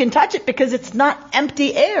stuff. You can touch it because it's not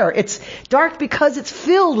empty air. It's dark because it's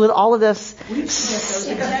filled with all of this. It's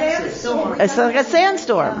like a sandstorm. It's like a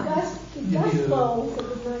sandstorm. Dust bowls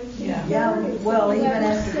of the 19th Yeah, well, even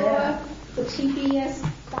after that. The PBS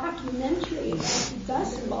documentary about the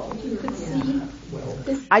Dust Bowl, you could see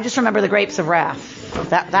I just remember the grapes of wrath.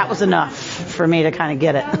 That was enough for me to kind of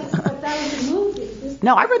get it. But that was a movie.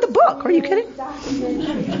 No, I read the book. Are you kidding?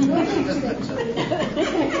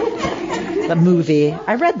 The movie.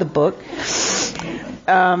 I read the book.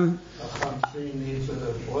 Needs an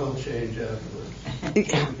oil change afterwards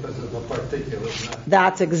because of the particulates.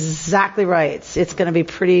 That's exactly right. It's going to be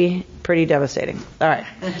pretty devastating. All right.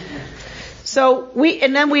 So we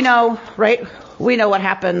know, right? We know what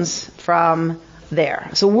happens from there.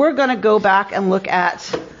 So we're going to go back and look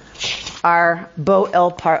at our Bo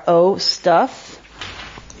El Paro stuff.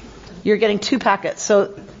 You're getting 2 packets.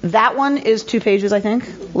 So that one is 2 pages, I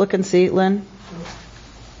think. Look and see, Lynn.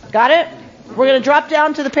 Got it? We're going to drop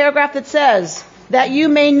down to the paragraph that says, that you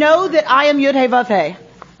may know that I am Yud He Vav He.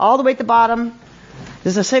 All the way at the bottom.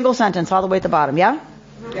 This is a single sentence all the way at the bottom, yeah?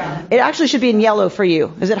 Yeah. It actually should be in yellow for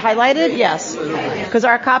you. Is it highlighted? Yes. Because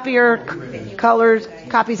our copier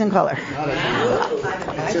copies in color.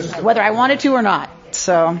 Whether I wanted to or not.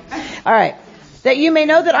 So, all right. That you may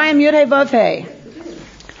know that I am Yud He Vav He.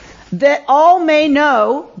 That all may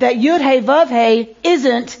know that Yud He Vav He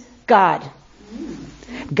isn't God.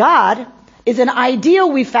 God is an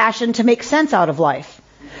ideal we fashion to make sense out of life.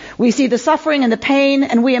 We see the suffering and the pain,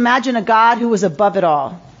 and we imagine a God who is above it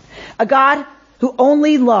all. A God who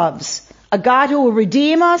only loves. A God who will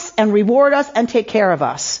redeem us and reward us and take care of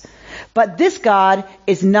us. But this God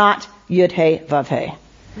is not Yud He Vav He.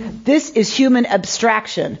 This is human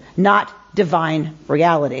abstraction, not divine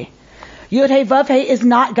reality. Yud He Vav He is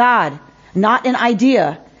not God, not an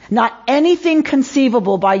idea, not anything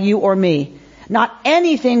conceivable by you or me. Not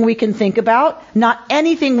anything we can think about, not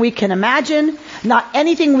anything we can imagine, not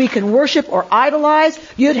anything we can worship or idolize.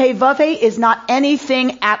 Yud He Vav He is not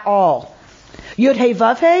anything at all. Yud He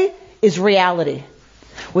Vav He is reality.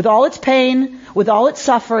 With all its pain, with all its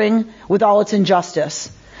suffering, with all its injustice.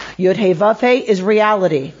 Yud He Vav He is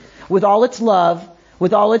reality. With all its love,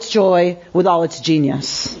 with all its joy, with all its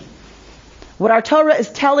genius. What our Torah is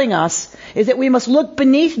telling us is that we must look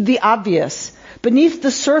beneath the obvious, beneath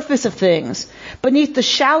the surface of things, beneath the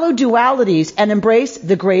shallow dualities, and embrace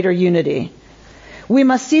the greater unity. We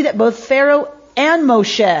must see that both Pharaoh and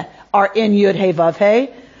Moshe are in Yud He Vav He,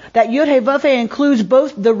 that Yud He Vav He includes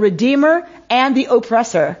both the Redeemer and the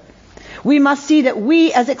Oppressor. We must see that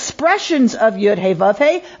we, as expressions of Yud He Vav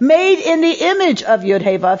He, made in the image of Yud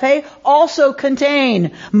He Vav He, also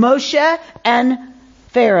contain Moshe and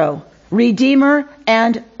Pharaoh, Redeemer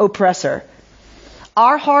and Oppressor.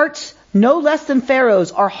 Our hearts, no less than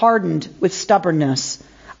Pharaoh's, are hardened with stubbornness.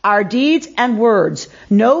 Our deeds and words,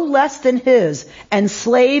 no less than his,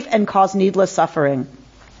 enslave and cause needless suffering.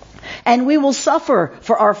 And we will suffer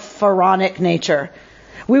for our pharaonic nature.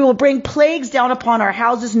 We will bring plagues down upon our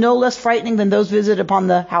houses, no less frightening than those visited upon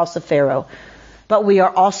the house of Pharaoh. But we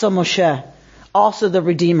are also Moshe, also the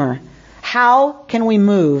Redeemer. How can we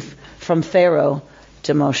move from Pharaoh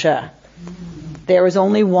to Moshe? There is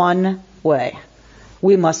only one way.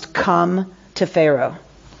 We must come to Pharaoh.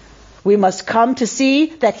 We must come to see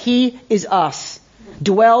that he is us,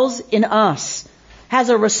 dwells in us, has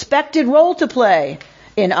a respected role to play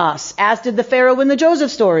in us, as did the Pharaoh in the Joseph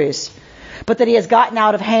stories, but that he has gotten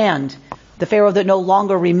out of hand. The Pharaoh that no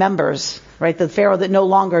longer remembers, right? The Pharaoh that no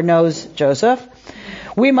longer knows Joseph.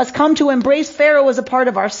 We must come to embrace Pharaoh as a part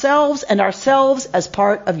of ourselves and ourselves as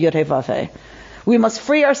part of Yud He Vav He. We must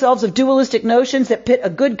free ourselves of dualistic notions that pit a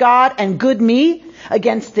good God and good me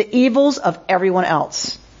against the evils of everyone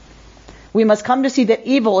else. We must come to see that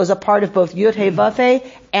evil is a part of both Yud He Vav He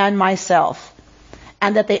and myself.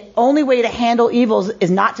 And that the only way to handle evils is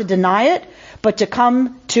not to deny it, but to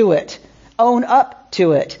come to it, own up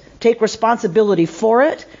to it, take responsibility for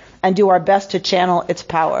it, and do our best to channel its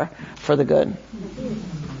power for the good.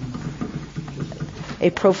 A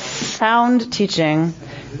profound teaching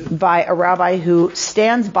by a rabbi who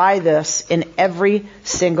stands by this in every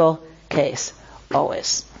single case,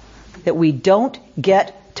 always. That we don't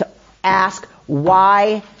get to ask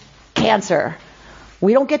why cancer.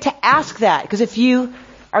 We don't get to ask that, because if you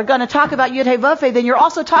are going to talk about Yud He Vav He, then you're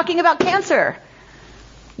also talking about cancer.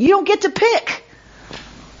 You don't get to pick.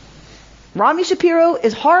 Rami Shapiro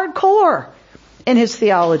is hardcore in his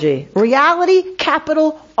theology. Reality,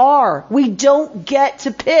 capital R. We don't get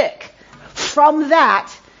to pick from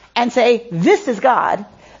that and say, this is God,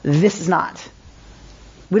 this is not.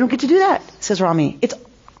 We don't get to do that, says Rami.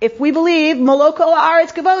 If we believe, Moloko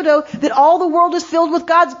Haaretz Kavodo, that all the world is filled with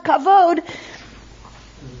God's kavod,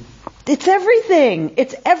 it's everything.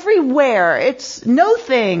 It's everywhere. It's no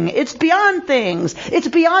thing. It's beyond things. It's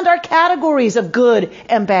beyond our categories of good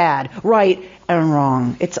and bad, right and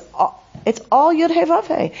wrong. It's all Yud He Vav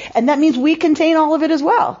He. And that means we contain all of it as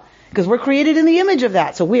well. Because we're created in the image of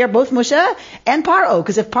that. So we are both Moshe and Paro.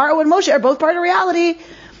 Because if Paro and Moshe are both part of reality,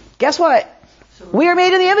 guess what? We are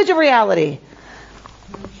made in the image of reality.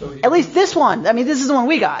 At least this one. I mean, this is the one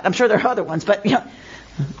we got. I'm sure there are other ones, but He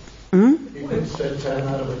puts Satan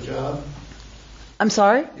out of a job. I'm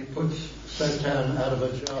sorry? He puts Satan out of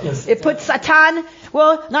a job. Yes. It puts Satan,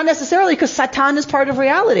 well, not necessarily, because Satan is part of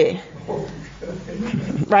reality.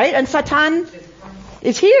 Right? And Satan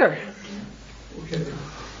is here. Okay.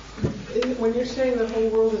 When you're saying the whole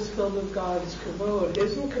world is filled with God's kavod,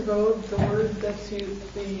 isn't kavod the word that's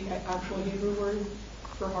used, the actual Hebrew word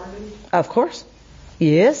for hardened? Of course.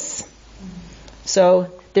 Yes.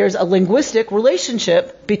 So there's a linguistic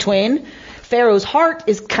relationship between Pharaoh's heart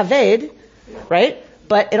is kaved, right?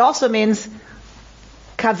 But it also means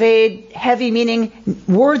kaved, heavy, meaning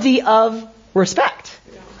worthy of respect,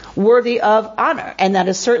 worthy of honor. And that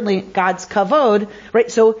is certainly God's kavod,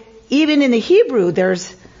 right? So even in the Hebrew,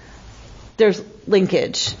 there's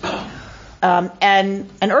linkage. And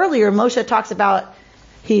earlier, Moshe talks about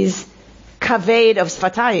he's kaved of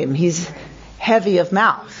sfatayim. He's heavy of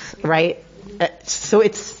mouth, right? So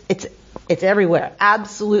it's everywhere.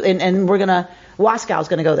 Absolutely. And we're Waskow's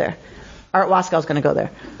gonna go there. Art Waskow's gonna go there.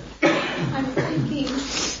 I'm thinking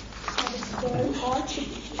that it's very hard to be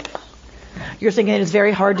Jewish. You're thinking it's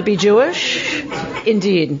very hard to be Jewish?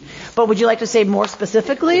 Indeed. But would you like to say more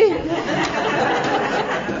specifically?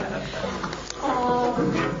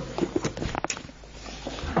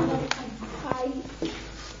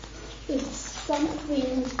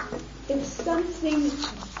 If something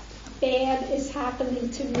bad is happening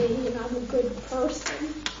to me and I'm a good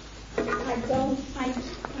person,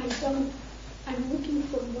 I'm looking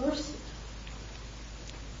for mercy.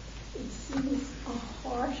 It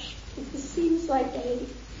seems like a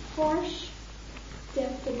harsh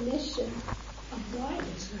definition of life.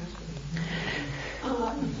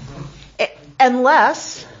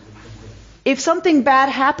 Unless, if something bad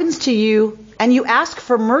happens to you and you ask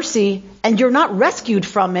for mercy and you're not rescued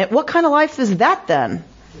from it, what kind of life is that then?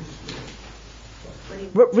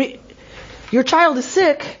 Your child is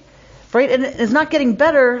sick, right, and it's not getting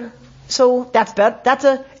better, so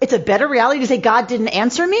it's a better reality to say God didn't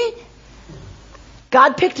answer me?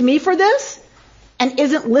 God picked me for this and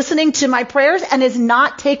isn't listening to my prayers and is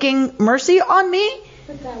not taking mercy on me?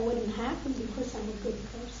 But that wouldn't happen because I'm a good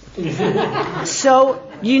person. So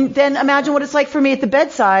you then imagine what it's like for me at the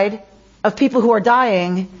bedside of people who are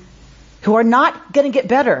dying, who are not going to get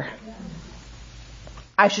better.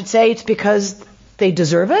 I should say it's because they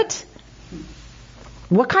deserve it.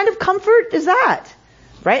 What kind of comfort is that?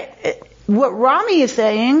 Right? What Rami is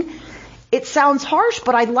saying, it sounds harsh,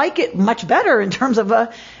 but I like it much better in terms of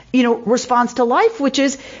a, response to life, which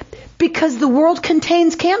is because the world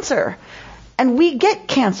contains cancer and we get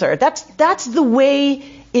cancer. That's the way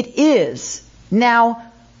it is.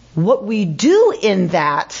 Now, what we do in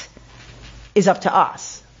that is up to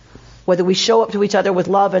us. Whether we show up to each other with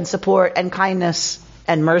love and support and kindness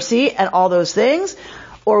and mercy and all those things,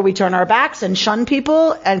 or we turn our backs and shun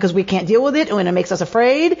people and because we can't deal with it and it makes us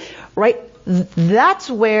afraid, right? That's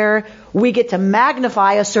where we get to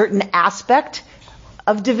magnify a certain aspect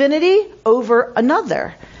of divinity over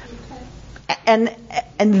another. And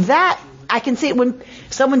that I can see when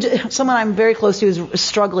someone I'm very close to is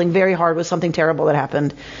struggling very hard with something terrible that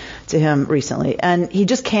happened to him recently, and he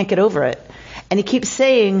just can't get over it. And he keeps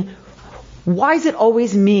saying, why is it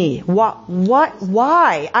always me?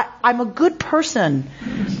 Why? I'm a good person,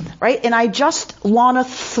 right? And I just want to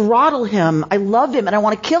throttle him. I love him and I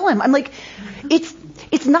want to kill him. I'm like,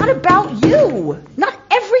 it's not about you. Not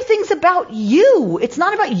everything's about you. It's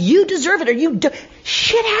not about you deserve it or you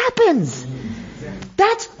shit happens.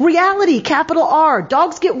 That's reality, capital R.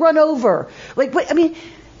 Dogs get run over.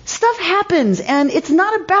 Stuff happens and it's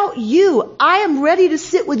not about you. I am ready to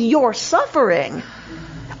sit with your suffering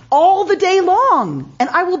all the day long. And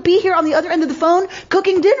I will be here on the other end of the phone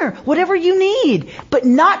cooking dinner, whatever you need. But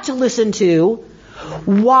not to listen to,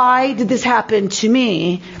 why did this happen to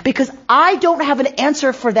me? Because I don't have an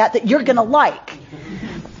answer for that you're going to like.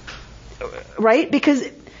 Right? Because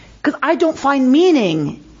I don't find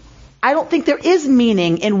meaning. I don't think there is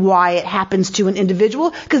meaning in why it happens to an individual,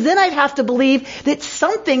 because then I'd have to believe that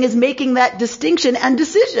something is making that distinction and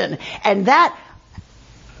decision. And that,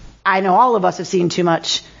 I know all of us have seen too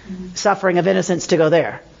much suffering of innocence to go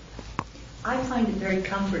there. I find it very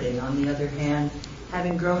comforting, on the other hand,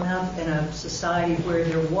 having grown up in a society where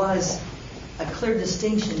there was a clear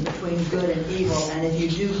distinction between good and evil, and if you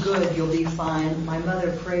do good, you'll be fine. My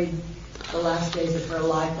mother prayed the last days of her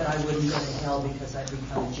life that I wouldn't go to hell because I'd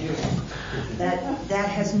become Jewish. That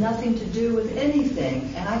has nothing to do with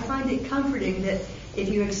anything, and I find it comforting that if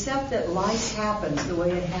you accept that life happens the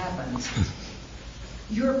way it happens,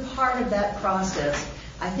 you're part of that process.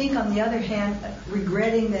 I think, on the other hand,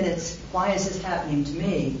 regretting that why is this happening to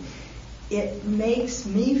me, it makes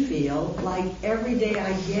me feel like every day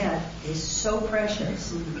I get is so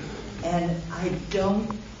precious. And I don't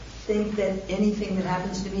think that anything that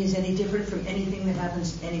happens to me is any different from anything that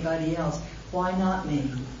happens to anybody else. Why not me?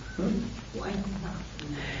 Why not?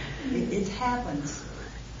 It happens.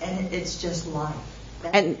 And it's just life.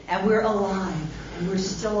 And we're alive. And we're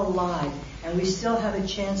still alive. And we still have a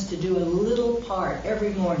chance to do a little part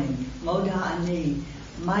every morning. Moda Ani.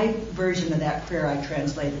 My version of that prayer I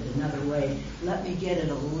translated another way. Let me get it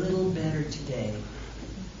a little better today.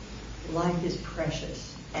 Life is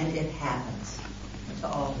precious. And it happens to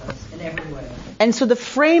all of us in every way. And so the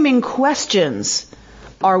framing questions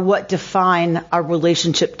are what define our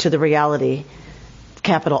relationship to the reality,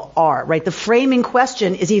 capital R, right? The framing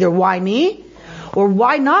question is either why me or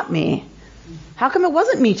why not me? How come it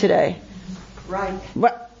wasn't me today? Right.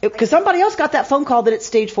 Because somebody else got that phone call that it's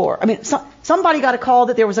stage 4. I mean, somebody got a call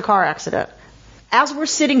that there was a car accident. As we're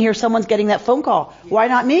sitting here, someone's getting that phone call. Why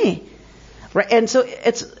not me? Right? And so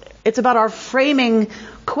it's about our framing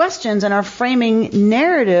questions and our framing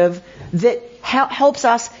narrative that helps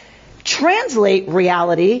us translate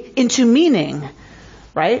reality into meaning,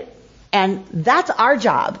 right? And that's our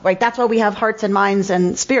job, right? That's why we have hearts and minds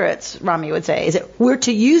and spirits, Rami would say, is that we're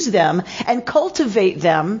to use them and cultivate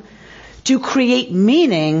them to create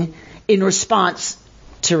meaning in response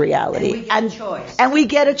to reality. And we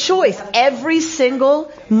get a choice. Every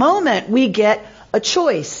single moment we get a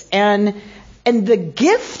choice. And the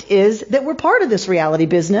gift is that we're part of this reality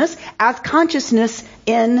business as consciousness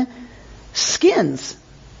in skins.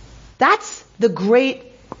 That's the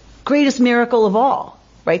greatest miracle of all,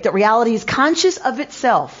 right? That reality is conscious of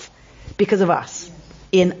itself because of us,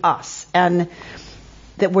 in us. And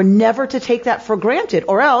that we're never to take that for granted,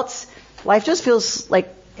 or else life just feels like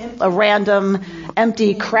a random,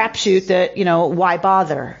 empty crapshoot that, why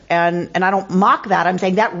bother? And I don't mock that. I'm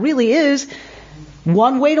saying that really is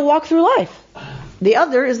one way to walk through life. The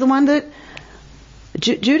other is the one that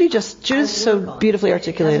Judy's so beautifully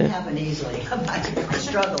articulated. It doesn't happen easily. I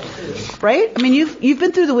struggle too. Right? I mean, you've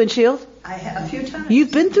been through the windshield. I have a few times.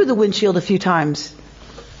 You've been through the windshield a few times.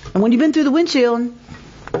 And when you've been through the windshield,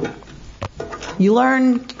 you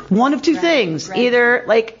learn one of two things. Either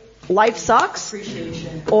life sucks,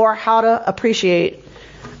 or how to appreciate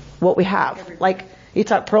what we have. Like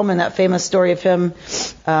Itzhak Perlman, that famous story of him,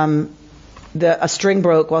 a string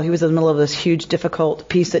broke while he was in the middle of this huge, difficult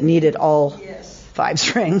piece that needed all 5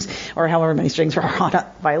 strings, or however many strings are on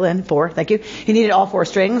a violin. 4, thank you. He needed all 4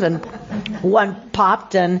 strings, and one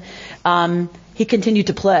popped, and he continued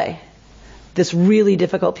to play this really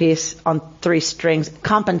difficult piece on 3 strings,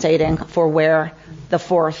 compensating for where the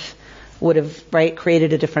 4th would have,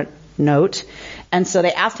 created a different note. And so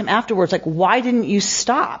they asked him afterwards, why didn't you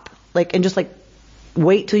stop? And just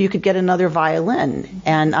wait till you could get another violin.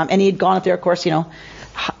 And he had gone up there, of course,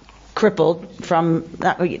 crippled from,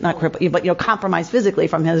 not crippled, but, compromised physically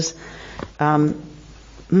from his, from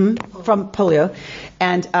polio.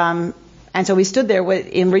 And so he stood there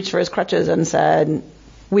and reached for his crutches and said,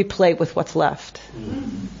 we play with what's left.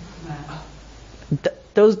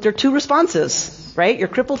 They're 2 responses, right? You're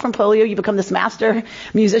crippled from polio. You become this master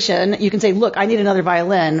musician. You can say, look, I need another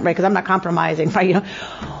violin, right? Because I'm not compromising, right?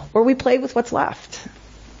 Or we play with what's left.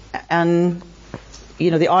 And,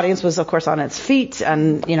 the audience was, of course, on its feet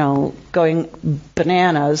and, going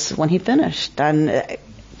bananas when he finished. And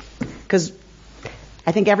because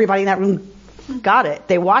I think everybody in that room got it.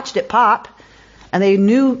 They watched it pop. And they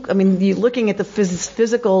knew, you're looking at the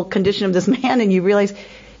physical condition of this man and you realize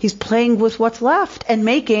he's playing with what's left and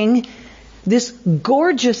making this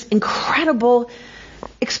gorgeous, incredible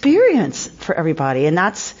experience for everybody. And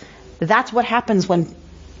that's what happens when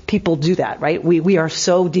people do that, right? We are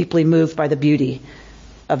so deeply moved by the beauty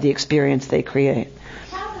of the experience they create.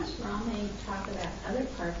 How does Rami talk about other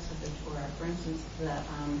parts of the Torah? For instance,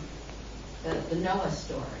 the Noah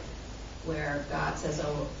story, where God says,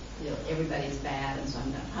 everybody's bad, and so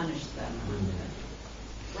I'm going to punish them. I'm going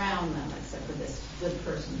to drown them, except for this good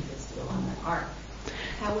person who is still on the ark.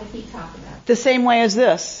 How would he talk about that? The same way as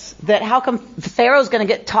this. That how come Pharaoh's going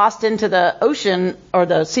to get tossed into the ocean or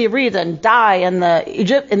the Sea of Reeds and die, and the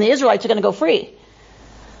Israelites are going to go free?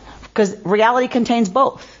 Because reality contains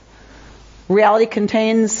both. Reality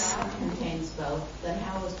contains... God contains both. Then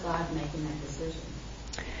how is God making that decision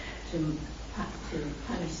to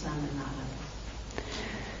punish some and not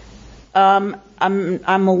others?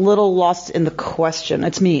 I'm a little lost in the question.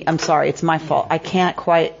 It's me. I'm sorry. It's my fault. I can't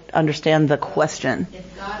quite understand the question.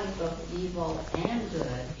 If God is both evil and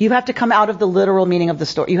You have to come out of the literal meaning of the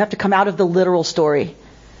story. You have to come out of the literal story.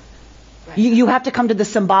 You have to come to the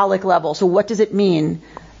symbolic level. So what does it mean?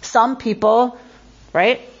 Some people,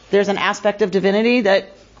 right? There's an aspect of divinity that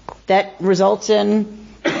results in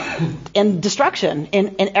destruction,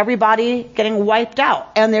 in everybody getting wiped out.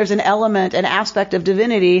 And there's an element, an aspect of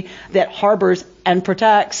divinity that harbors and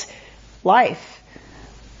protects life.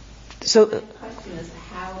 So the question is,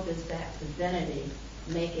 how does that divinity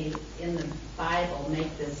in the Bible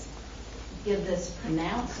give this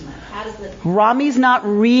pronouncement? How does it? Rami's not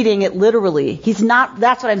reading it literally. He's not.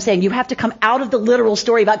 That's what I'm saying. You have to come out of the literal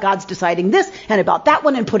story about God's deciding this and about that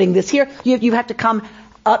one and putting this here. You have to come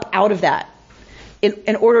up out of that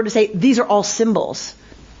in order to say these are all symbols.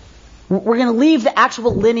 We're going to leave the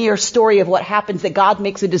actual linear story of what happens, that God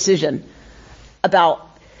makes a decision about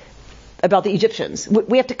the Egyptians.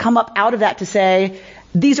 We have to come up out of that to say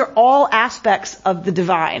these are all aspects of the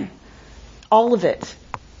divine, all of it.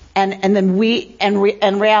 And then we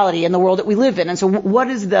and reality in the world that we live in. And so what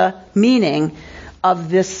is the meaning of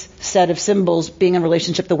this set of symbols being in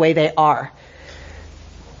relationship the way they are?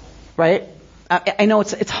 Right? I know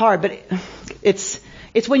it's hard, but it's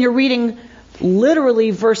when you're reading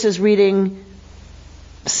literally versus reading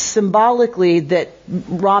symbolically that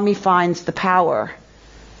Rami finds the power.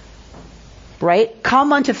 Right?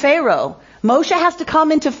 Come unto Pharaoh. Moshe has to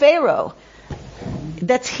come into Pharaoh.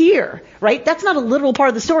 That's here, right? That's not a literal part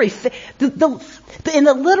of the story. In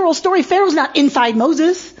the literal story, Pharaoh's not inside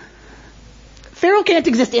Moses. Pharaoh can't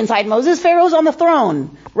exist inside Moses. Pharaoh's on the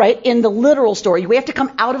throne, right? In the literal story. We have to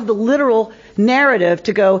come out of the literal narrative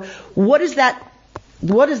to go, what does that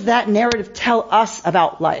narrative tell us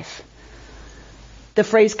about life? The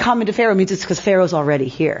phrase come into Pharaoh means it's because Pharaoh's already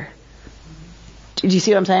here. Do you see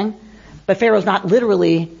what I'm saying? But Pharaoh's not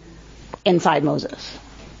literally inside Moses.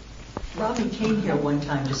 Rami came here one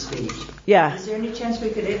time to speak. Yeah. Is there any chance we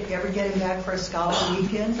could ever get him back for a scholar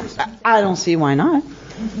weekend or something? I don't see why not.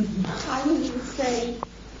 I would even say,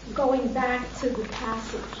 going back to the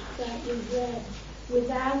passage that we read,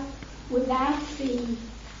 without the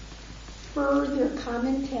further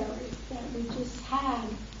commentary that we just had,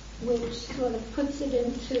 which sort of puts it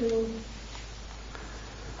into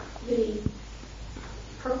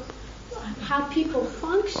how people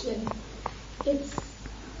function, it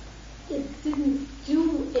didn't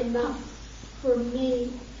do enough for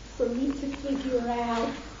me to figure out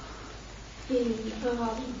the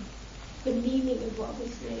meaning of what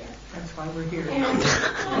was there. That's why we're here. And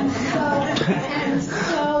so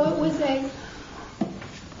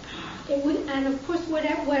and of course what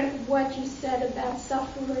you said about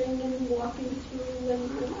suffering and walking through,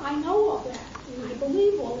 and I know all that, and I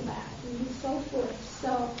believe all that, and so forth.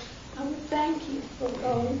 So I would thank you for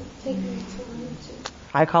taking the time to.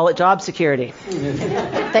 I call it job security.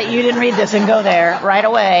 That you didn't read this and go there right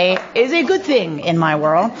away is a good thing in my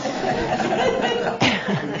world. That's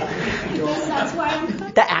why I'm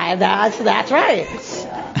coming. That's right.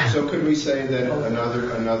 So could we say that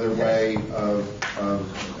another way of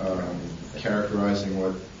characterizing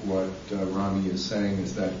what Rami is saying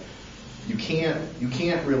is that you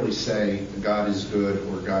can't really say God is good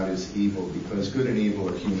or God is evil, because good and evil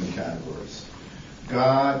are human categories.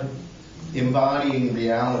 God, embodying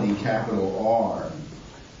reality, capital R,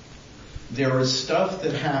 there is stuff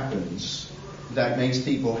that happens that makes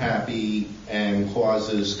people happy and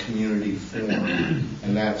causes community form,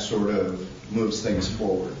 and that sort of moves things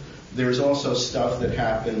forward. There's also stuff that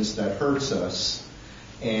happens that hurts us,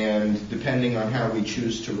 and depending on how we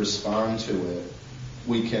choose to respond to it,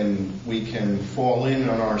 we can fall in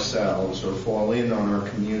on ourselves or fall in on our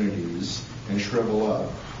communities and shrivel up.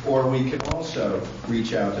 Or we can also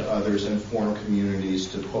reach out to others and form communities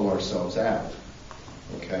to pull ourselves out.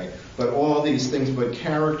 Okay? But all these things, but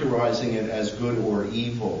characterizing it as good or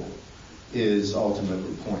evil is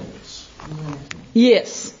ultimately pointless.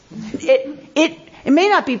 Yes. It may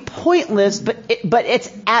not be pointless, but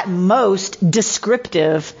it's at most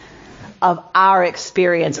descriptive of our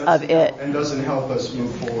experience of it. And doesn't help us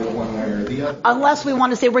move forward one way or the other. Unless we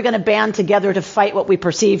want to say we're going to band together to fight what we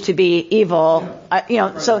perceive to be evil.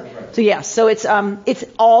 Yeah. So yes. So it's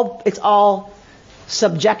all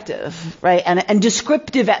subjective, right? And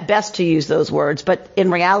descriptive at best, to use those words, but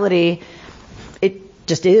in reality, it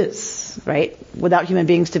just is, right? Without human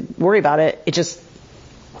beings to worry about it, it just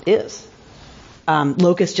is.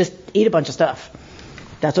 Locusts just eat a bunch of stuff.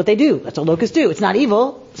 That's what they do. That's what locusts do. It's not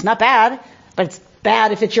evil. It's not bad. But it's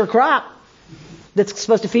bad if it's your crop that's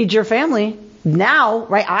supposed to feed your family. Now,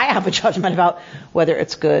 right, I have a judgment about whether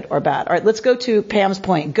it's good or bad. All right, let's go to Pam's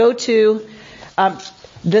point. Go to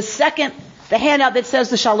the handout that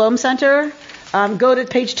says the Shalom Center. Go to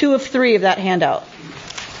page 2 of 3 of that handout.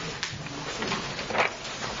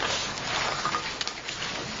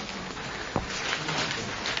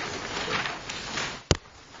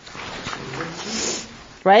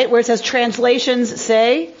 right? Where it says translations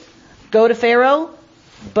say, go to Pharaoh,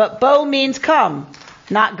 but bo means come,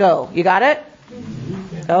 not go. You got it?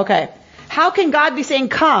 Okay. How can God be saying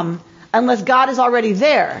come unless God is already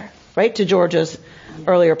there, right? To George's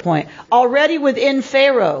earlier point. Already within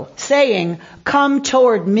Pharaoh, saying, come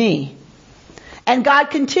toward me. And God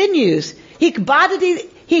continues,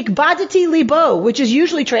 Hikbadati libo, which is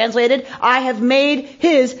usually translated, I have made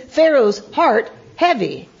his, Pharaoh's heart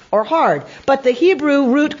heavy or hard. But the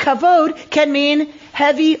Hebrew root kavod can mean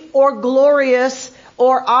heavy or glorious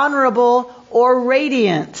or honorable or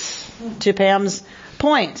radiance, to Pam's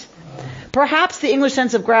point. Perhaps the English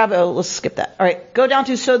sense of let's skip that. All right, go down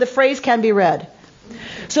to, so the phrase can be read.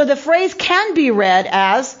 So the phrase can be read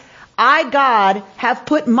as, I, God, have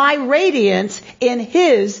put my radiance in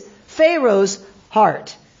his, Pharaoh's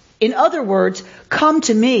heart. In other words, come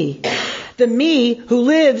to me, the me who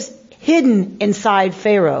lives hidden inside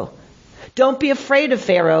Pharaoh. Don't be afraid of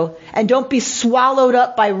Pharaoh, and don't be swallowed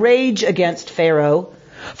up by rage against Pharaoh.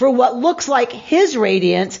 For what looks like his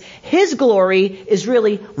radiance, his glory, is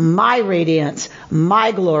really my radiance,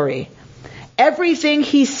 my glory. Everything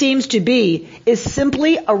he seems to be is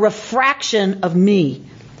simply a refraction of me.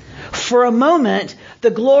 For a moment,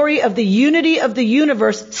 the glory of the unity of the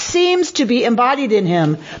universe seems to be embodied in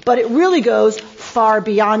him, but it really goes far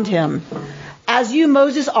beyond him. As you,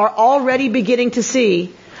 Moses, are already beginning to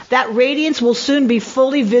see, that radiance will soon be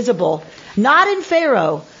fully visible, not in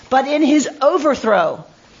Pharaoh, but in his overthrow,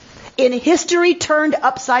 in history turned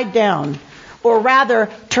upside down, or rather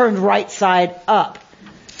turned right side up.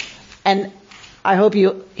 And I hope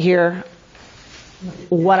you hear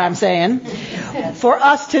what I'm saying. For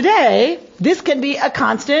us today, this can be a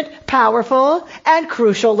constant, powerful, and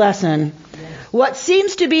crucial lesson. What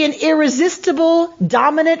seems to be an irresistible,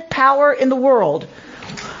 dominant power in the world,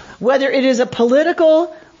 whether it is a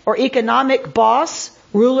political or economic boss,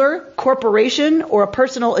 ruler, corporation, or a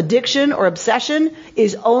personal addiction or obsession,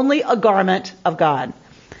 is only a garment of God.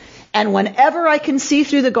 And whenever I can see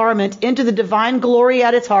through the garment into the divine glory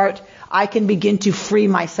at its heart, I can begin to free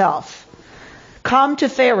myself. Come to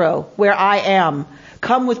Pharaoh, where I am.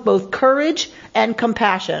 Come with both courage and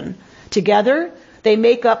compassion. Together, they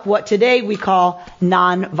make up what today we call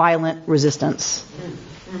non-violent resistance.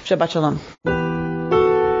 Shabbat Shalom.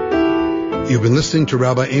 You've been listening to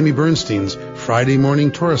Rabbi Amy Bernstein's Friday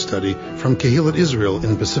morning Torah study from Kehillat Israel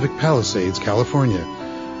in Pacific Palisades, California.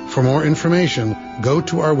 For more information, go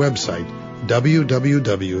to our website,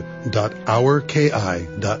 www.ourki.org.